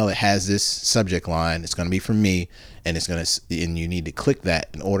be an email that has this subject line. It's going to be from me, and and you need to click that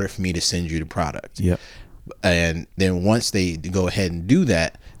in order for me to send you the product. Yep. And then once they go ahead and do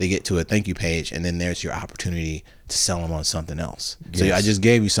that, they get to a thank you page, and then there's your opportunity to sell them on something else. Yes. So I just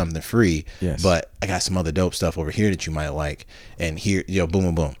gave you something free, but I got some other dope stuff over here that you might like. And here, boom,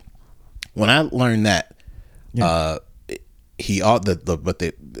 boom, boom. When I learned that, that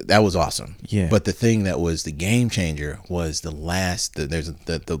was awesome. Yeah. But the thing that was the game changer was the last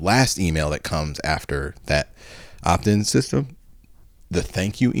email that comes after that opt-in system, the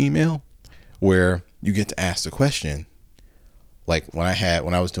thank you email, where you get to ask the question. Like when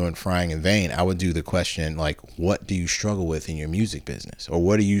I was doing Frying in Vain, I would do the question like, what do you struggle with in your music business? Or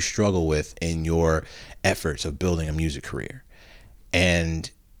what do you struggle with in your efforts of building a music career? And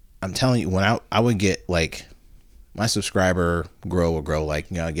I'm telling you, when I would get like, my subscriber will grow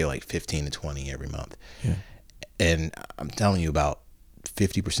like, I get like 15 to 20 every month. Yeah. And I'm telling you, about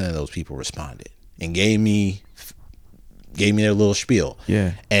 50% of those people responded and gave me their little spiel.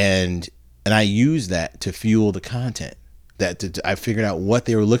 Yeah. And I used that to fuel the content. I figured out what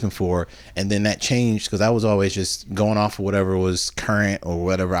they were looking for, and then that changed, because I was always just going off of whatever was current or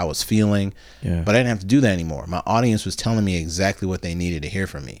whatever I was feeling. Yeah. But I didn't have to do that anymore. My audience was telling me exactly what they needed to hear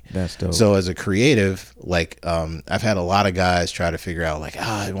from me. That's dope. So as a creative, like I've had a lot of guys try to figure out like,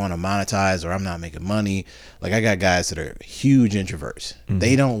 I want to monetize, or I'm not making money. Like, I got guys that are huge introverts. Mm-hmm.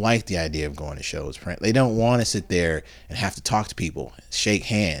 They don't like the idea of going to shows. They don't want to sit there and have to talk to people, shake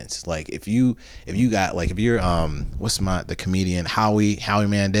hands. Like if you're the comedian Howie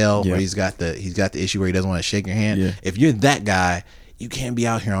Mandel, where he's got the issue where he doesn't want to shake your hand. Yeah. If you're that guy, you can't be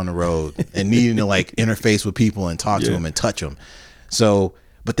out here on the road and needing to like interface with people and talk to them and touch them. So,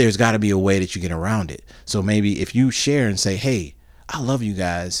 but there's got to be a way that you get around it. So maybe if you share and say, hey, I love you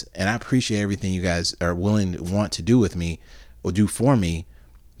guys and I appreciate everything you guys are want to do with me or do for me,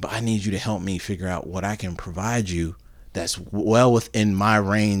 but I need you to help me figure out what I can provide you that's well within my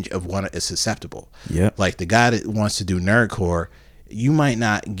range of what is susceptible. Yeah. Like the guy that wants to do nerdcore, you might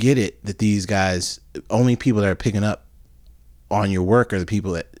not get it that these guys, only people that are picking up on your work are the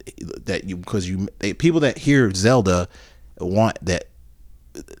people people that hear Zelda want that.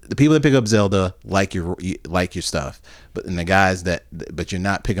 The people that pick up Zelda like your stuff, but the guys but you're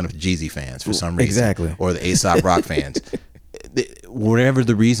not picking up the Jeezy fans for some reason, exactly, or the A$AP Rock fans. Whatever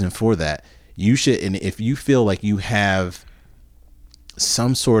the reason for that, you should, and if you feel like you have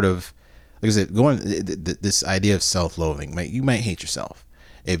some sort of, like I said, this idea of self-loathing, you might hate yourself.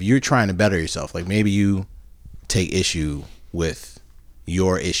 If you're trying to better yourself, like maybe you take issue with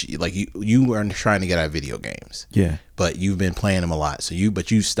your issue, like you are trying to get out of video games, but you've been playing them a lot, so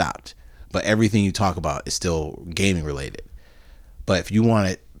you stopped, but everything you talk about is still gaming related. But if you want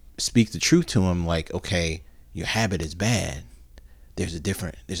to speak the truth to them, like, okay, your habit is bad, there's a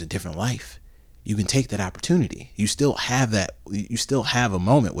different life. You can take that opportunity. You still have a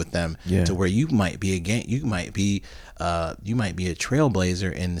moment with them to where you might be you might be a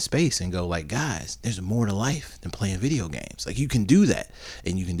trailblazer in the space and go like, guys, there's more to life than playing video games. Like, you can do that,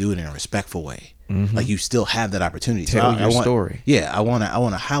 and you can do it in a respectful way. Like, you still have that opportunity. Tell your story. Yeah, I want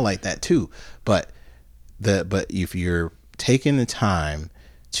to highlight that too. But if you're taking the time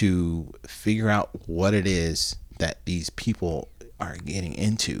to figure out what it is that these people are getting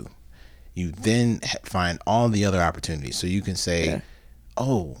into, you then find all the other opportunities. So you can say,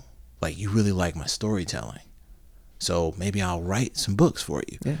 oh, like, you really like my storytelling, so maybe I'll write some books for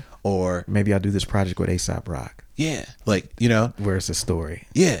you. Yeah. Or maybe I'll do this project with A$AP Rock. Yeah. Like, you know, where it's a story.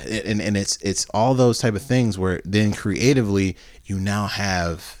 Yeah. And it's all those type of things where then creatively you now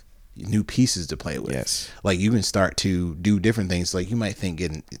have new pieces to play with. Yes. Like, you can start to do different things. Like, you might think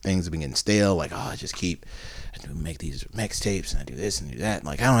things have been getting stale. Like, oh, I make these mixtapes and I do this and do that.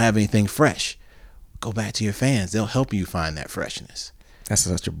 Like, I don't have anything fresh. Go back to your fans. They'll help you find that freshness. That's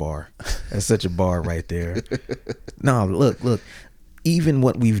such a bar. That's such a bar right there. No, look. Even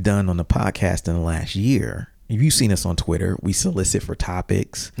what we've done on the podcast in the last year, if you've seen us on Twitter, we solicit for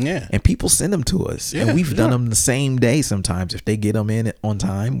topics. Yeah. And people send them to us. Yeah, and we've done them the same day sometimes if they get them in on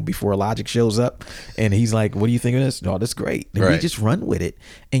time before Logic shows up. And he's like, what do you think of this? Oh, that's great. And we just run with it.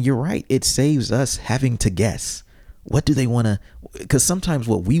 And you're right. It saves us having to guess. What do they want to? Because sometimes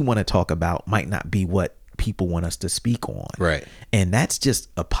what we want to talk about might not be what people want us to speak on. Right. And that's just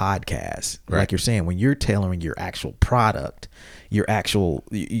a podcast. Right. Like you're saying, when you're tailoring your actual product, your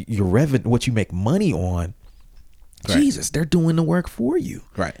revenue, what you make money on, right. Jesus, they're doing the work for you.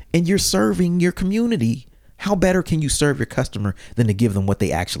 Right. And you're serving your community. How better can you serve your customer than to give them what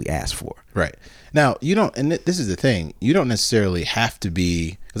they actually ask for? Right. Now, you don't, and this is the thing, you don't necessarily have to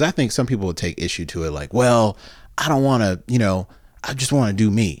be, because I think some people will take issue to it like, well, I don't want to, I just want to do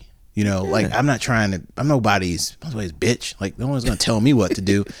me. Like, I'm nobody's bitch. Like, no one's going to tell me what to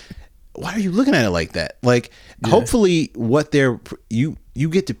do. Why are you looking at it like that? Like, hopefully what you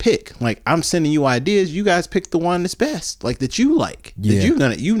get to pick. Like, I'm sending you ideas. You guys pick the one that's best, like, that you like,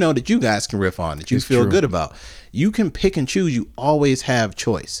 that you know that you guys can riff on, that you feel good about. You can pick and choose. You always have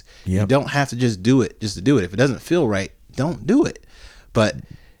choice. Yep. You don't have to just do it just to do it. If it doesn't feel right, don't do it. But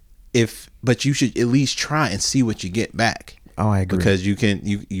you should at least try and see what you get back. Oh, I agree. Because you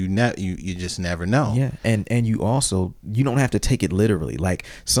just never know. Yeah, and you don't have to take it literally. Like,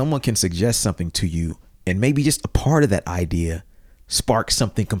 someone can suggest something to you, and maybe just a part of that idea sparks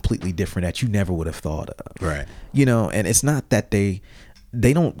something completely different that you never would have thought of. Right. And it's not that they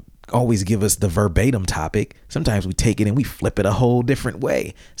don't always give us the verbatim topic. Sometimes we take it and we flip it a whole different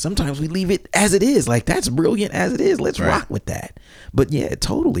way. Sometimes we leave it as it is. Like, that's brilliant as it is. Let's rock with that. But yeah,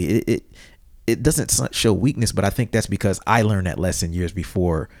 totally. It doesn't show weakness, but I think that's because I learned that lesson years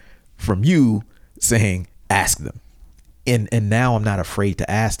before from you saying, ask them. And now I'm not afraid to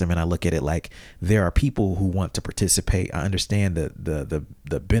ask them. And I look at it like, there are people who want to participate. I understand the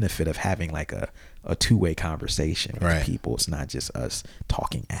benefit of having like a two-way conversation with people. It's not just us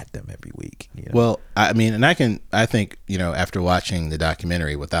talking at them every week. Well, I mean, and I think, after watching the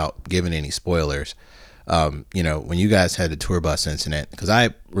documentary, without giving any spoilers, when you guys had the tour bus incident, because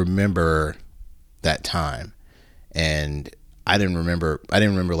I remember that time, and I didn't remember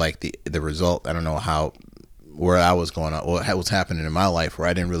like the result. I don't know where I was going on, what was happening in my life, where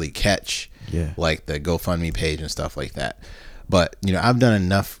I didn't really catch like the GoFundMe page and stuff like that. But I've done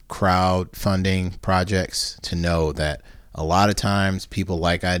enough crowdfunding projects to know that a lot of times people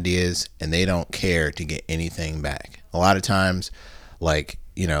like ideas and they don't care to get anything back. A lot of times, like,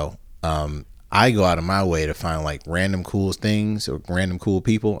 I go out of my way to find like random cool things or random cool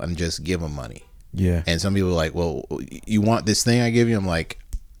people and just give them money. Yeah. And some people are like, well, you want this thing I give you? I'm like,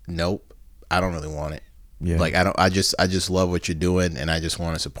 nope, I don't really want it. Yeah. Like, I just love what you're doing, and I just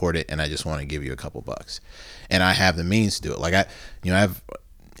want to support it, and I just want to give you a couple bucks. And I have the means to do it. Like, I have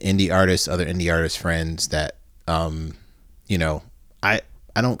other indie artist friends that, I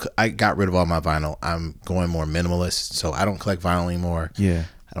got rid of all my vinyl. I'm going more minimalist, so I don't collect vinyl anymore. Yeah.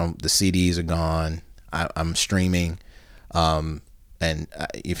 The CDs are gone. I'm streaming. And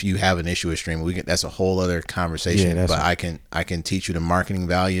if you have an issue with streaming, that's a whole other conversation. Yeah, but I can teach you the marketing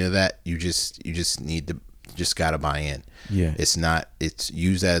value of that. You just gotta buy in. Yeah, it's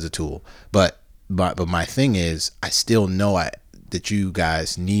use that as a tool. But my thing is, I still know that you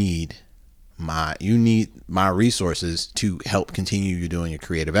guys need my resources to help continue you doing your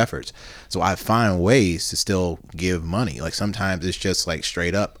creative efforts. So I find ways to still give money. Like sometimes it's just like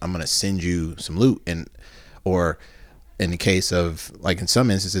straight up, I'm gonna send you some loot, or in the case of, like, in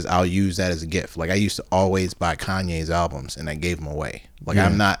some instances, I'll use that as a gift. Like I used to always buy Kanye's albums and I gave them away. Like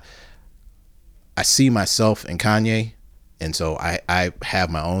I see myself in Kanye, and so I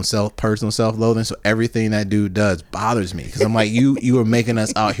have my own personal self-loathing. So everything that dude does bothers me, because I'm like, you are making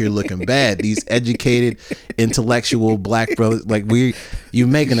us out here looking bad. These educated, intellectual black brothers, like you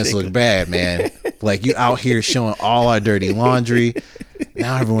making us look bad, man. Like you out here showing all our dirty laundry.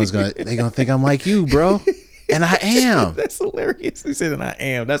 Now everyone's gonna think I'm like you, bro. And I am. That's hilarious. He said, and I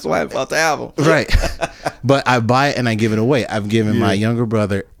am. That's why I bought the album. Right. But I buy it and I give it away. I've given my younger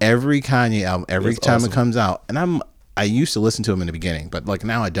brother every Kanye album every time it comes out. And I used to listen to him in the beginning, but like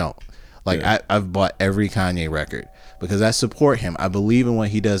now I don't. Like I've bought every Kanye record because I support him. I believe in what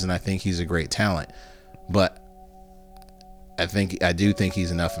he does and I think he's a great talent. But I do think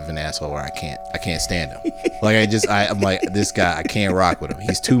he's enough of an asshole where I can't stand him. Like I'm like, this guy, I can't rock with him.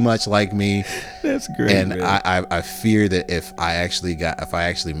 He's too much like me. That's great. And man. I fear that if I actually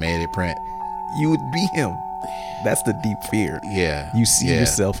made a print, you would be him. That's the deep fear. Yeah. You see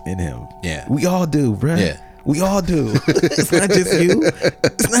yourself in him. Yeah. We all do, bro. Yeah. We all do. It's not just you.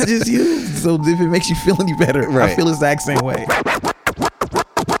 It's not just you. So if it makes you feel any better, right. I feel the exact same way.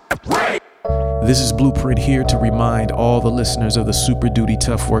 This is Blueprint here to remind all the listeners of the Super Duty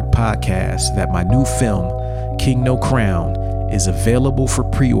Tough Work podcast that my new film, King No Crown, is available for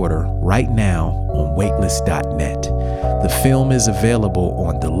pre-order right now on waitlist.net. The film is available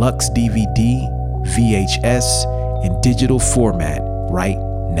on deluxe DVD, VHS, and digital format right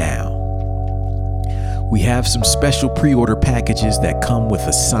now. We have some special pre-order packages that come with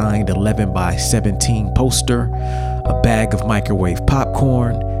a signed 11x17 poster, a bag of microwave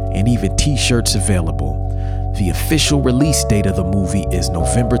popcorn, and even t-shirts available. The official release date of the movie is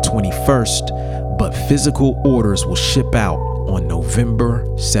November 21st, but physical orders will ship out on November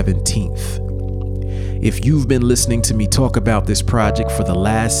 17th. If you've been listening to me talk about this project for the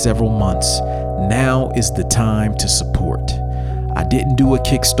last several months, now is the time to support. I didn't do a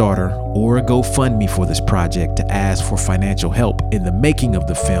Kickstarter or a GoFundMe for this project to ask for financial help in the making of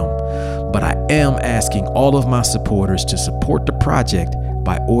the film, but I am asking all of my supporters to support the project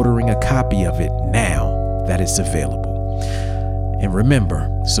by ordering a copy of it now that it's available. And remember,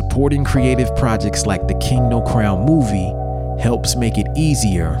 supporting creative projects like the King No Crown movie helps make it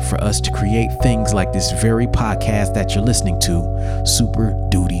easier for us to create things like this very podcast that you're listening to, Super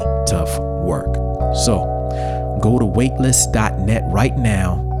Duty Tough Work. So go to waitlist.net right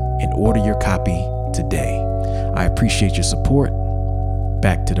now and order your copy today. I appreciate your support.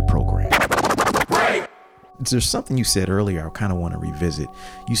 Back to the program. There's something you said earlier I kind of want to revisit.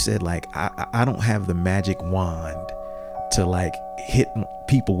 You said, like, I don't have the magic wand to like hit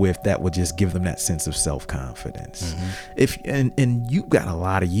people with that would just give them that sense of self-confidence. Mm-hmm. And you got a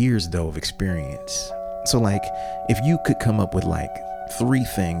lot of years though of experience. So like, if you could come up with like 3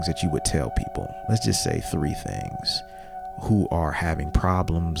 things that you would tell people, let's just say 3 things, who are having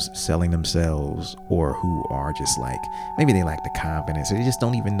problems selling themselves, or who are just like, maybe they lack the confidence, or they just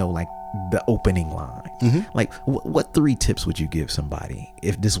don't even know like the opening line. Mm-hmm. Like what 3 tips would you give somebody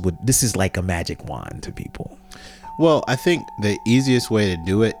if this is like a magic wand to people? Well, I think the easiest way to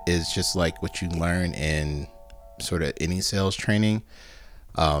do it is just like what you learn in sort of any sales training.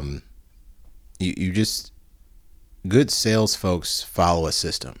 You just, good sales folks follow a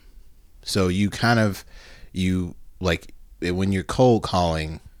system. So you like, when you're cold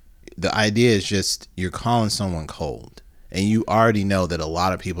calling, the idea is just you're calling someone cold, and you already know that a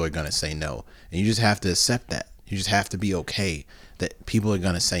lot of people are going to say no, and you just have to accept that. You just have to be okay that people are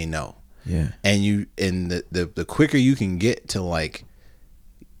going to say no. Yeah. And the quicker you can get to like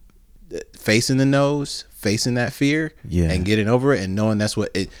facing the no's, facing that fear, and getting over it, and knowing that's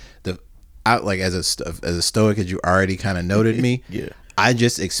what like as a stoic, as you already kind of noted me, I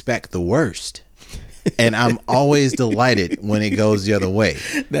just expect the worst. And I'm always delighted when it goes the other way.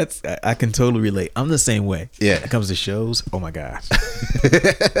 I can totally relate. I'm the same way. Yeah. When it comes to shows, oh my gosh.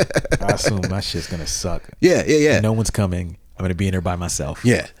 I assume my shit's gonna suck. Yeah. And no one's coming. I'm gonna be in there by myself.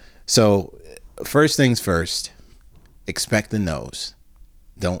 Yeah. So first things first, expect the no's.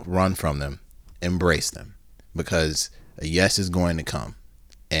 Don't run from them. Embrace them, because a yes is going to come,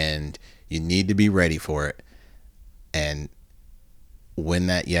 and you need to be ready for it. And when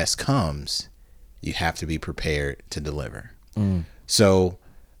that yes comes, you have to be prepared to deliver. So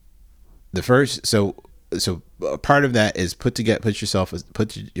the first, so part of that is put yourself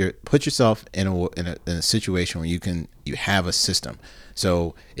in a situation where you have a system.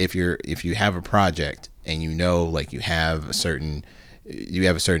 So if you have a project and like you have a certain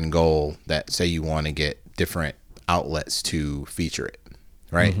goal that, say, you want to get different outlets to feature it,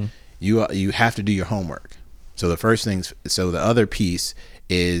 right? You have to do your homework. So the other piece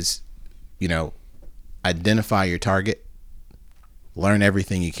is, identify your target, learn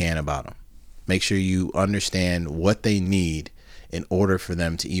everything you can about them. Make sure you understand what they need in order for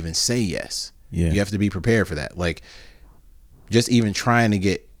them to even say yes. Yeah. You have to be prepared for that. Like, just even trying to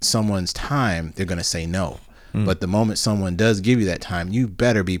get someone's time, they're going to say no. But the moment someone does give you that time, you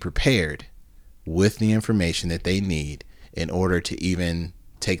better be prepared with the information that they need in order to even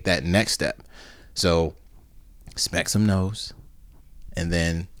take that next step. So expect some no's, and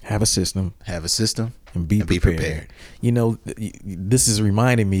then have a system and be prepared. This is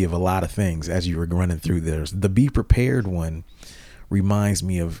reminding me of a lot of things as you were running through this. The be prepared one reminds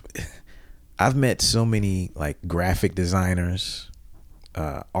me of, I've met so many like graphic designers,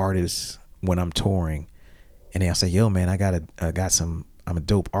 artists when I'm touring, and they'll say, yo man, I'm a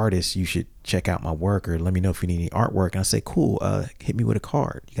dope artist. You should check out my work, or let me know if you need any artwork. And I say, cool. Hit me with a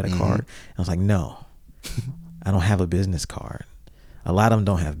card. You got a card? And I was like, no, I don't have a business card. A lot of them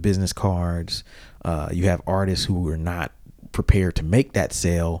don't have business cards. You have artists who are not prepared to make that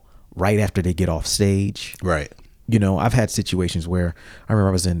sale right after they get off stage. Right. I've had situations where I remember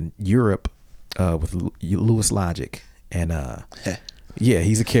I was in Europe with Louis Logic, and yeah,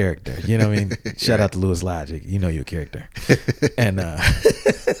 he's a character. You know what I mean? Shout out to Louis Logic. You're a character. And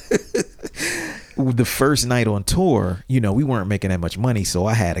the first night on tour, we weren't making that much money, so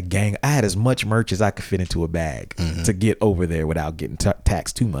I had a gang. I had as much merch as I could fit into a bag to get over there without getting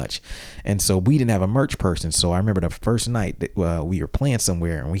taxed too much. And so we didn't have a merch person. So I remember the first night that we were playing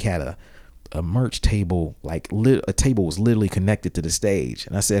somewhere, and we had a merch table, a table was literally connected to the stage.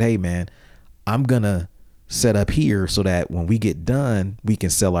 And I said, hey man, I'm gonna set up here so that when we get done, we can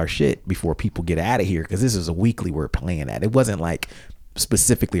sell our shit before people get out of here. Cause this is a weekly we're playing at. It wasn't like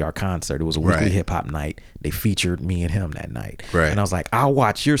specifically our concert. It was a weekly hip hop night. They featured me and him that night. Right. And I was like, I'll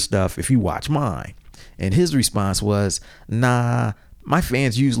watch your stuff if you watch mine. And his response was, nah, my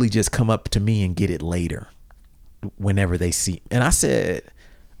fans usually just come up to me and get it later whenever they see. And I said,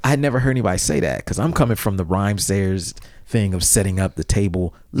 I had never heard anybody say that, because I'm coming from the Rhymesayers thing of setting up the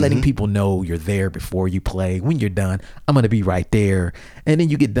table, letting people know you're there before you play. When you're done, I'm going to be right there. And then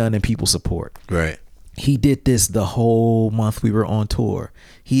you get done and people support. Right. He did this the whole month we were on tour.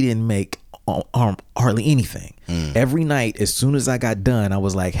 He didn't make hardly anything. Every night, as soon as I got done, I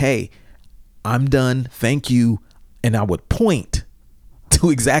was like, hey, I'm done. Thank you. And I would point to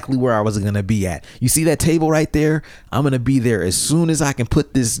exactly where I was going to be at. You see that table right there? I'm going to be there as soon as I can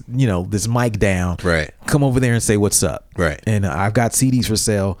put this, this mic down. Right. Come over there and say what's up. Right. And I've got CDs for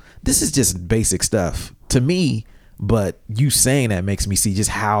sale. This is just basic stuff to me, but you saying that makes me see just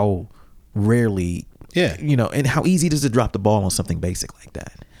how rarely, and how easy it is to drop the ball on something basic like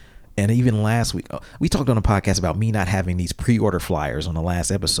that. And even last week, we talked on a podcast about me not having these pre-order flyers on the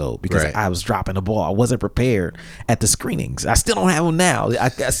last episode because I was dropping the ball. I wasn't prepared at the screenings. I still don't have them now. I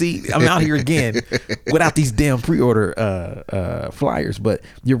see I'm out here again without these damn pre-order flyers. But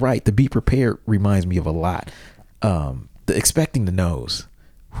you're right. The be prepared reminds me of a lot. The expecting the no's.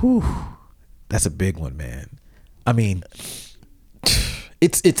 Whew, that's a big one, man. I mean,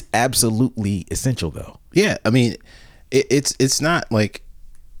 it's absolutely essential though. Yeah, I mean, it's not like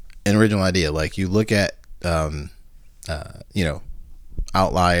an original idea. Like, you look at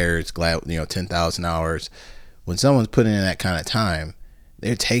Outliers, 10,000 hours. When someone's putting in that kind of time,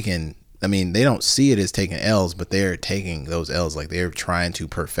 they're taking, they don't see it as taking L's, but they're taking those L's like they're trying to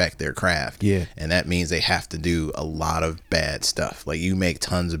perfect their craft. Yeah. And that means they have to do a lot of bad stuff. Like, you make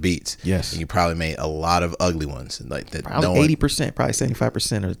tons of beats. Yes. And you probably made a lot of ugly ones. Like that. Probably 80%, probably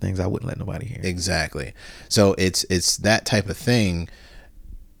 75% of the things I wouldn't let nobody hear. Exactly. So it's that type of thing.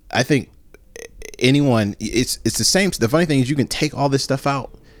 I think anyone, it's the same. The funny thing is, you can take all this stuff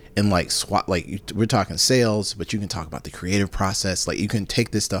out and like swap, like we're talking sales, but you can talk about the creative process. Like, you can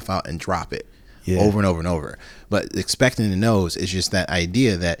take this stuff out and drop it over and over and over. But expecting the no's is just that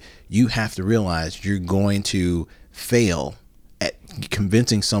idea that you have to realize you're going to fail at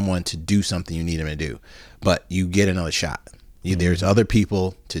convincing someone to do something you need them to do, but you get another shot. There's other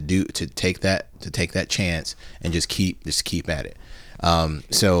people to take that chance and just keep at it.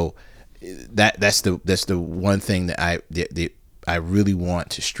 So that's the one thing that I really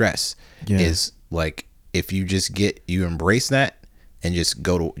want to stress is, like, if you just you embrace that, and just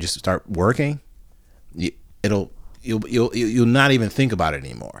just start working, you'll not even think about it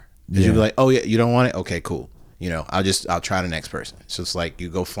anymore. Yeah. You'll be like, oh yeah, you don't want it? Okay, cool. I'll try the next person. So it's like you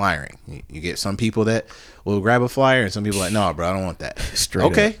go flyering. You get some people that will grab a flyer, and some people are like, no, bro, I don't want that. Straight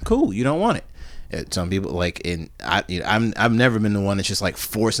okay, up. cool. You don't want it. Some people I've never been the one that's just like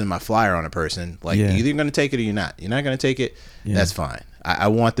forcing my flyer on a person. Like Yeah. either you're gonna take it or you're not. You're not gonna take it. Yeah. That's fine. I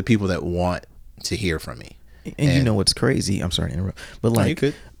want the people that want to hear from me. And you know what's crazy? I'm sorry to interrupt, but No, you like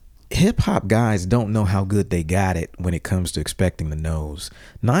could. hip hop guys don't know how good they got it when it comes to expecting the no's.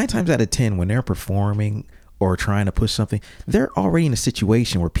 9 times out of 10, when they're performing or trying to push something, they're already in a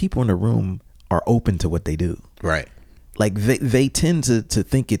situation where people in the room are open to what they do. Right. Like they tend to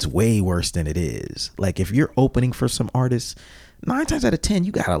think it's way worse than it is. Like if you're opening for some artists, 9 times out of 10,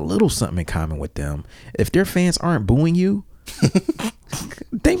 you got a little something in common with them. If their fans aren't booing you,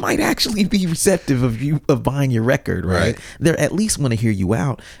 they might actually be receptive of buying your record, right? They're at least want to hear you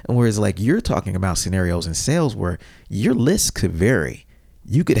out. And whereas like you're talking about scenarios in sales where your list could vary.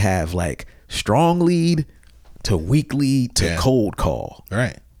 You could have like strong lead to weak lead to cold call.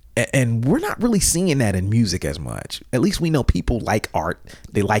 Right. And we're not really seeing that in music as much. At least we know people like art.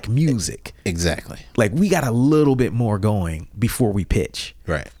 They like music. Exactly. Like we got a little bit more going before we pitch.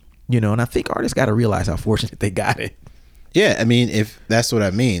 Right. And I think artists got to realize how fortunate they got it. Yeah, I mean, if that's what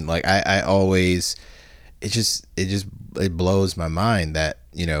I mean, like I always, it blows my mind that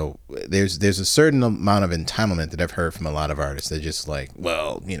there's a certain amount of entitlement that I've heard from a lot of artists. They're just like,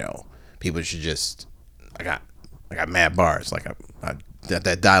 well, people should just, I got mad bars, like I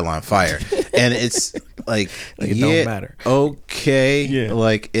that dial on fire, and it's like it don't matter. Okay, Yeah.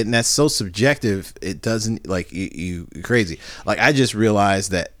 like and that's so subjective. It doesn't like you crazy. Like I just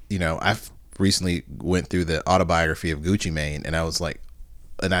realized that I've recently went through the autobiography of Gucci Mane, and I was like,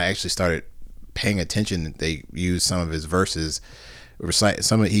 and I actually started paying attention. They used some of his verses,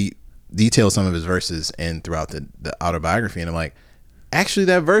 he detailed some of his verses and throughout the autobiography, and I'm like, actually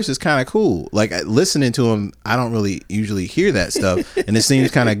that verse is kind of cool. Like listening to him, I don't really usually hear that stuff, and it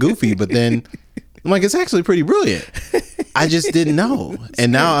seems kind of goofy, but then I'm like, it's actually pretty brilliant. I just didn't know, and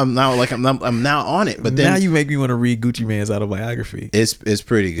now I'm now on it. But then now you make me want to read Gucci Mane's autobiography. It's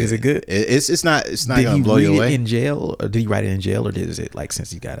pretty good. Is it good? It's not Did gonna he blow read you it away. in jail, or did he write it in jail, or is it like since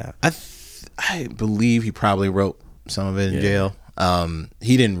he got out? I believe he probably wrote some of it in jail.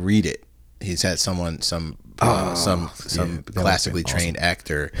 He didn't read it. He's had some classically trained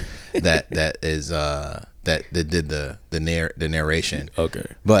actor that did the narration. Okay,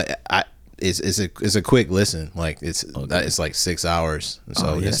 but it's a quick listen. Like it's like 6 hours.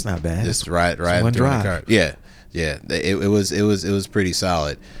 So that's not bad. Just ride one through drive. the car. Yeah. It was pretty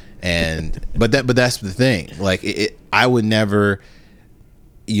solid. And but that's the thing. Like I would never.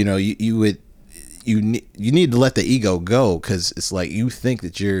 You need to let the ego go, because it's like you think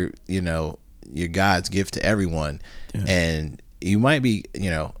that you're God's gift to everyone, and you might be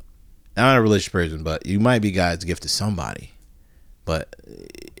I'm not a religious person, but you might be God's gift to somebody, but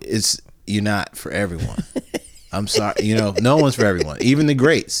you're not for everyone. I'm sorry, no one's for everyone, even the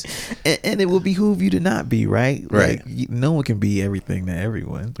greats. And it will behoove you to not be, right? Right. Like, no one can be everything to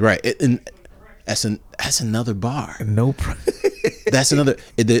everyone. Right. And that's another bar. That's another.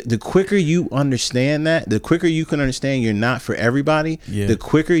 The quicker you understand that, the quicker you can understand you're not for everybody, the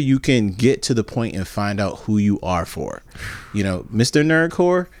quicker you can get to the point and find out who you are for. Mr.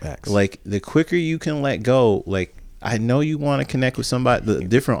 Nerdcore, like the quicker you can let go, like I know you want to connect with somebody, the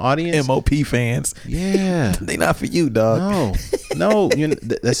different audience. MOP fans. Yeah. They not for you, dog. No,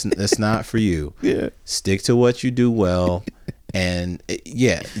 that's not for you. Yeah. Stick to what you do well. And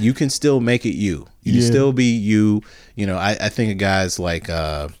you can still make it you. You can still be you. I think of guys like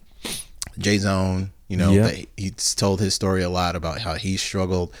Jay Zone, he's told his story a lot about how he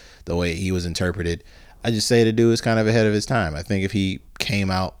struggled, the way he was interpreted. I just say the dude is kind of ahead of his time. I think if he came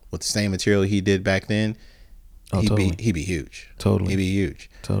out with the same material he did back then, he'd be huge. Totally. He'd be huge.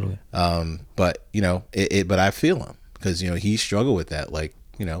 Totally. But but I feel him, because he struggled with that. Like,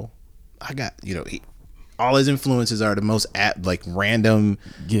 I got, all his influences are the most like random,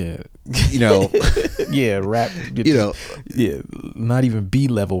 yeah, rap, not even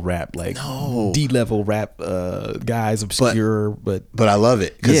B-level rap, like D-level rap, guys, obscure, but I love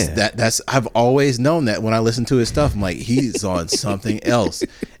it, because that's I've always known that when I listen to his stuff, I'm like, he's on something else,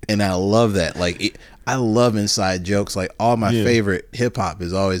 and I love that. Like I love inside jokes. Like all my favorite hip hop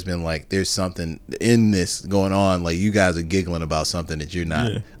has always been like, there's something in this going on. Like you guys are giggling about something that you're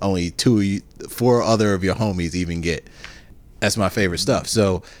not. Only 4 other of your homies even get. That's my favorite stuff.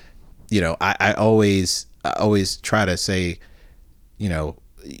 So, I always try to say,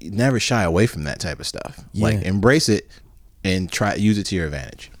 never shy away from that type of stuff. Like embrace it, and use it to your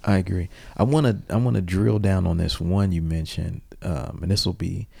advantage. I agree. I want to drill down on this one you mentioned, and this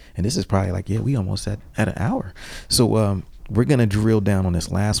is probably like, we almost at an hour. So we're gonna drill down on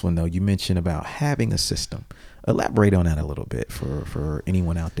this last one though. You mentioned about having a system. Elaborate on that a little bit for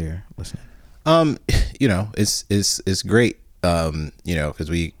anyone out there listening. It's great. Because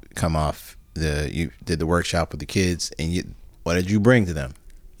we come off you did the workshop with the kids, and what did you bring to them?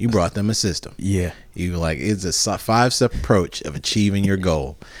 You brought them a system. Yeah. You like, it's a 5-step approach of achieving your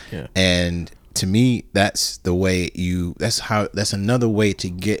goal. Yeah. And to me, that's the way that's another way to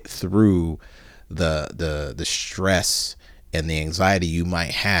get through the stress and the anxiety you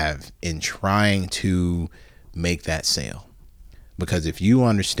might have in trying to make that sale. Because if you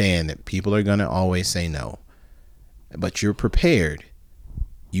understand that people are going to always say no, but you're prepared,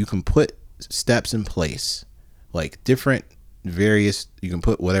 you can put steps in place, like different various, you can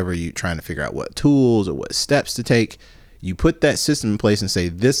put whatever you're trying to figure out, what tools or what steps to take. You put that system in place and say,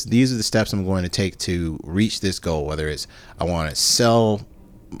 these are the steps I'm going to take to reach this goal, whether it's I want to sell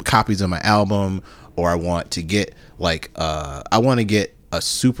copies of my album, or I want to get a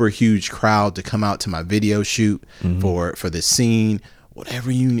super huge crowd to come out to my video shoot for this scene.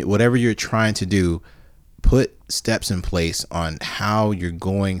 Whatever you're trying to do, put steps in place on how you're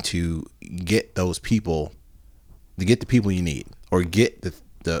going to get those people, to get the people you need, or get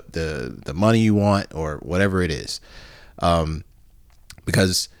the money you want, or whatever it is.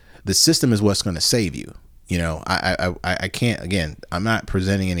 Because the system is what's going to save you. I can't, again, I'm not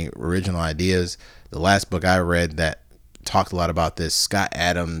presenting any original ideas. The last book I read that talked a lot about this, Scott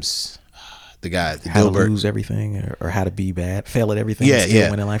Adams, the guy, how Dilbert. To lose everything, or how to be bad, fail at everything, and still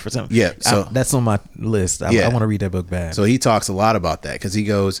win in life or something. Yeah, so that's on my list. I want to read that book bad. So he talks a lot about that, because he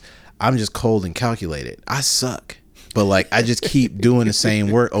goes, I'm just cold and calculated. I suck, but like I just keep doing the same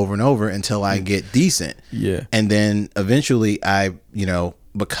work over and over until I get decent. Yeah, and then eventually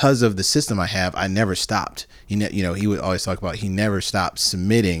because of the system I have, I never stopped. He would always talk about, he never stopped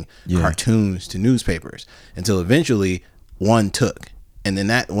submitting cartoons to newspapers until eventually one took. And then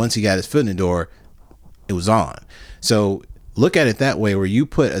that, once he got his foot in the door, it was on. So look at it that way, where you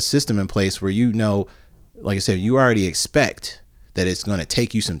put a system in place where, like I said, you already expect that it's going to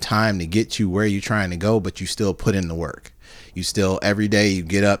take you some time to get you where you're trying to go, but you still put in the work. You still, every day you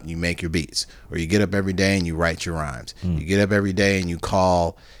get up and you make your beats, or you get up every day and you write your rhymes. You get up every day and you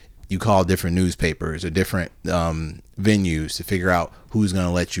call different newspapers or different venues to figure out who's going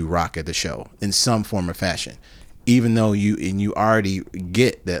to let you rock at the show in some form or fashion. Even though you already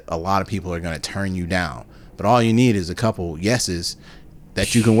get that a lot of people are going to turn you down, but all you need is a couple yeses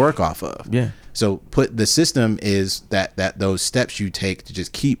that you can work off of. Yeah. So the system is that those steps you take to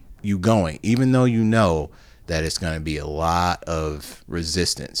just keep you going, even though you know that it's going to be a lot of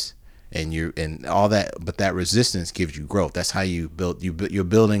resistance and all that, but that resistance gives you growth. That's how you build. You're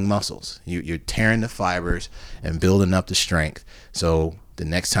building muscles. You're tearing the fibers and building up the strength. So the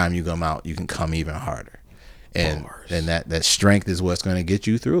next time you come out, you can come even harder. And that strength is what's going to get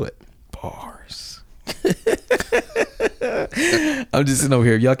you through it. Bars. I'm just sitting over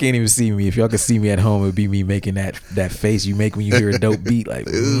here. Y'all can't even see me. If y'all could see me at home, it would be me making that face you make when you hear a dope beat, like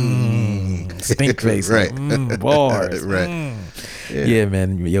stink face, right? Like, bars, right? Yeah,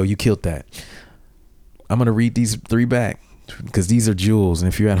 man. Yo, you killed that. I'm gonna read these 3 back because these are jewels.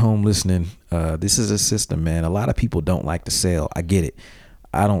 And if you're at home listening, this is a system, man. A lot of people don't like to sell. I get it.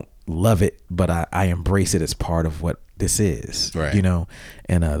 I don't love it, but I embrace it as part of what this is, right?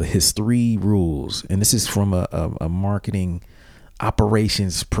 And his 3 rules, and this is from a marketing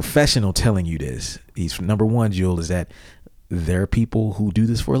operations professional telling you this. He's number 1, Jewel, is that there are people who do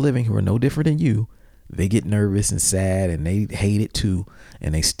this for a living who are no different than you. They get nervous and sad and they hate it too,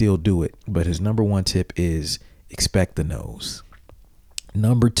 and they still do it. But his number 1 tip is expect the no's.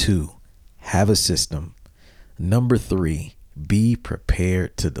 Number 2, have a system. Number 3, be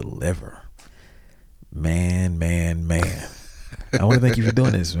prepared to deliver. Man. I want to thank you for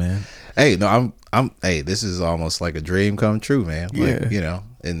doing this, man. Hey, no, hey, this is almost like a dream come true, man. Like,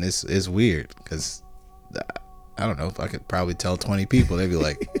 and this is weird because I don't know if I could probably tell 20 people. They'd be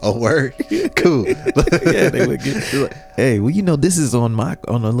like, oh, word? Cool. Yeah, they would get, hey, well, this is on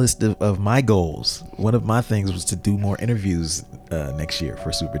a list of my goals. One of my things was to do more interviews next year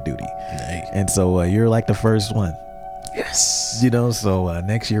for Super Duty. Nice. And so you're like the first one. Yes. So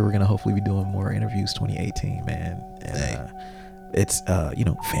next year we're going to hopefully be doing more interviews, 2018, man. And it's,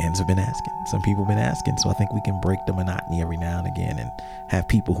 fans have been asking. Some people have been asking. So I think we can break the monotony every now and again and have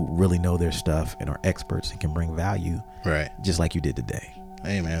people who really know their stuff and are experts and can bring value. Right. Just like you did today.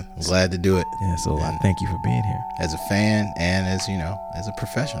 Hey, man. I'm glad to do it. Yeah. So I thank you for being here. As a fan and as a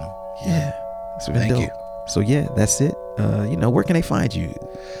professional. Yeah. Thank you. So yeah, that's it. where can they find you?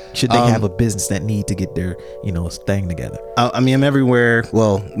 Should they have a business that need to get their, thing together? I mean, I'm everywhere.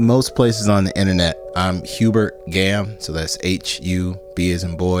 Well, most places on the internet. I'm Hubert Gam. So that's HUB as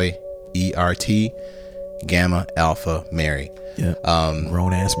in boy, ERT, Gamma Alpha Mary. Yeah.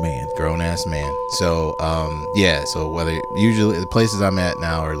 Grown ass man. So, so usually the places I'm at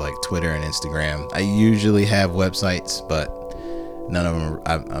now are like Twitter and Instagram. I usually have websites, but none of them,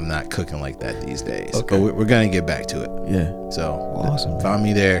 I'm not cooking like that these days. Okay. But we're going to get back to it. Yeah. So, awesome. Find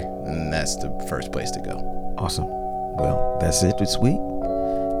me there, and that's the first place to go. Awesome. Well, that's it this week.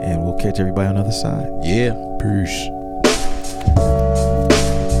 And we'll catch everybody on the other side. Yeah. Peace.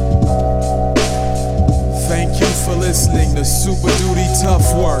 Thank you for listening to Super Duty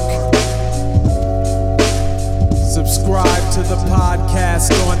Tough Work. Subscribe to the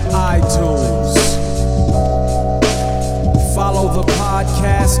podcast on iTunes. Follow the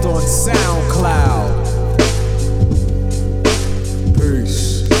podcast on SoundCloud.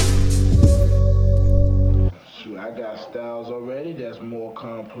 Peace. Shoot, I got styles already that's more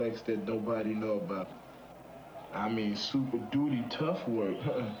complex that nobody know about. I mean, super duty tough work.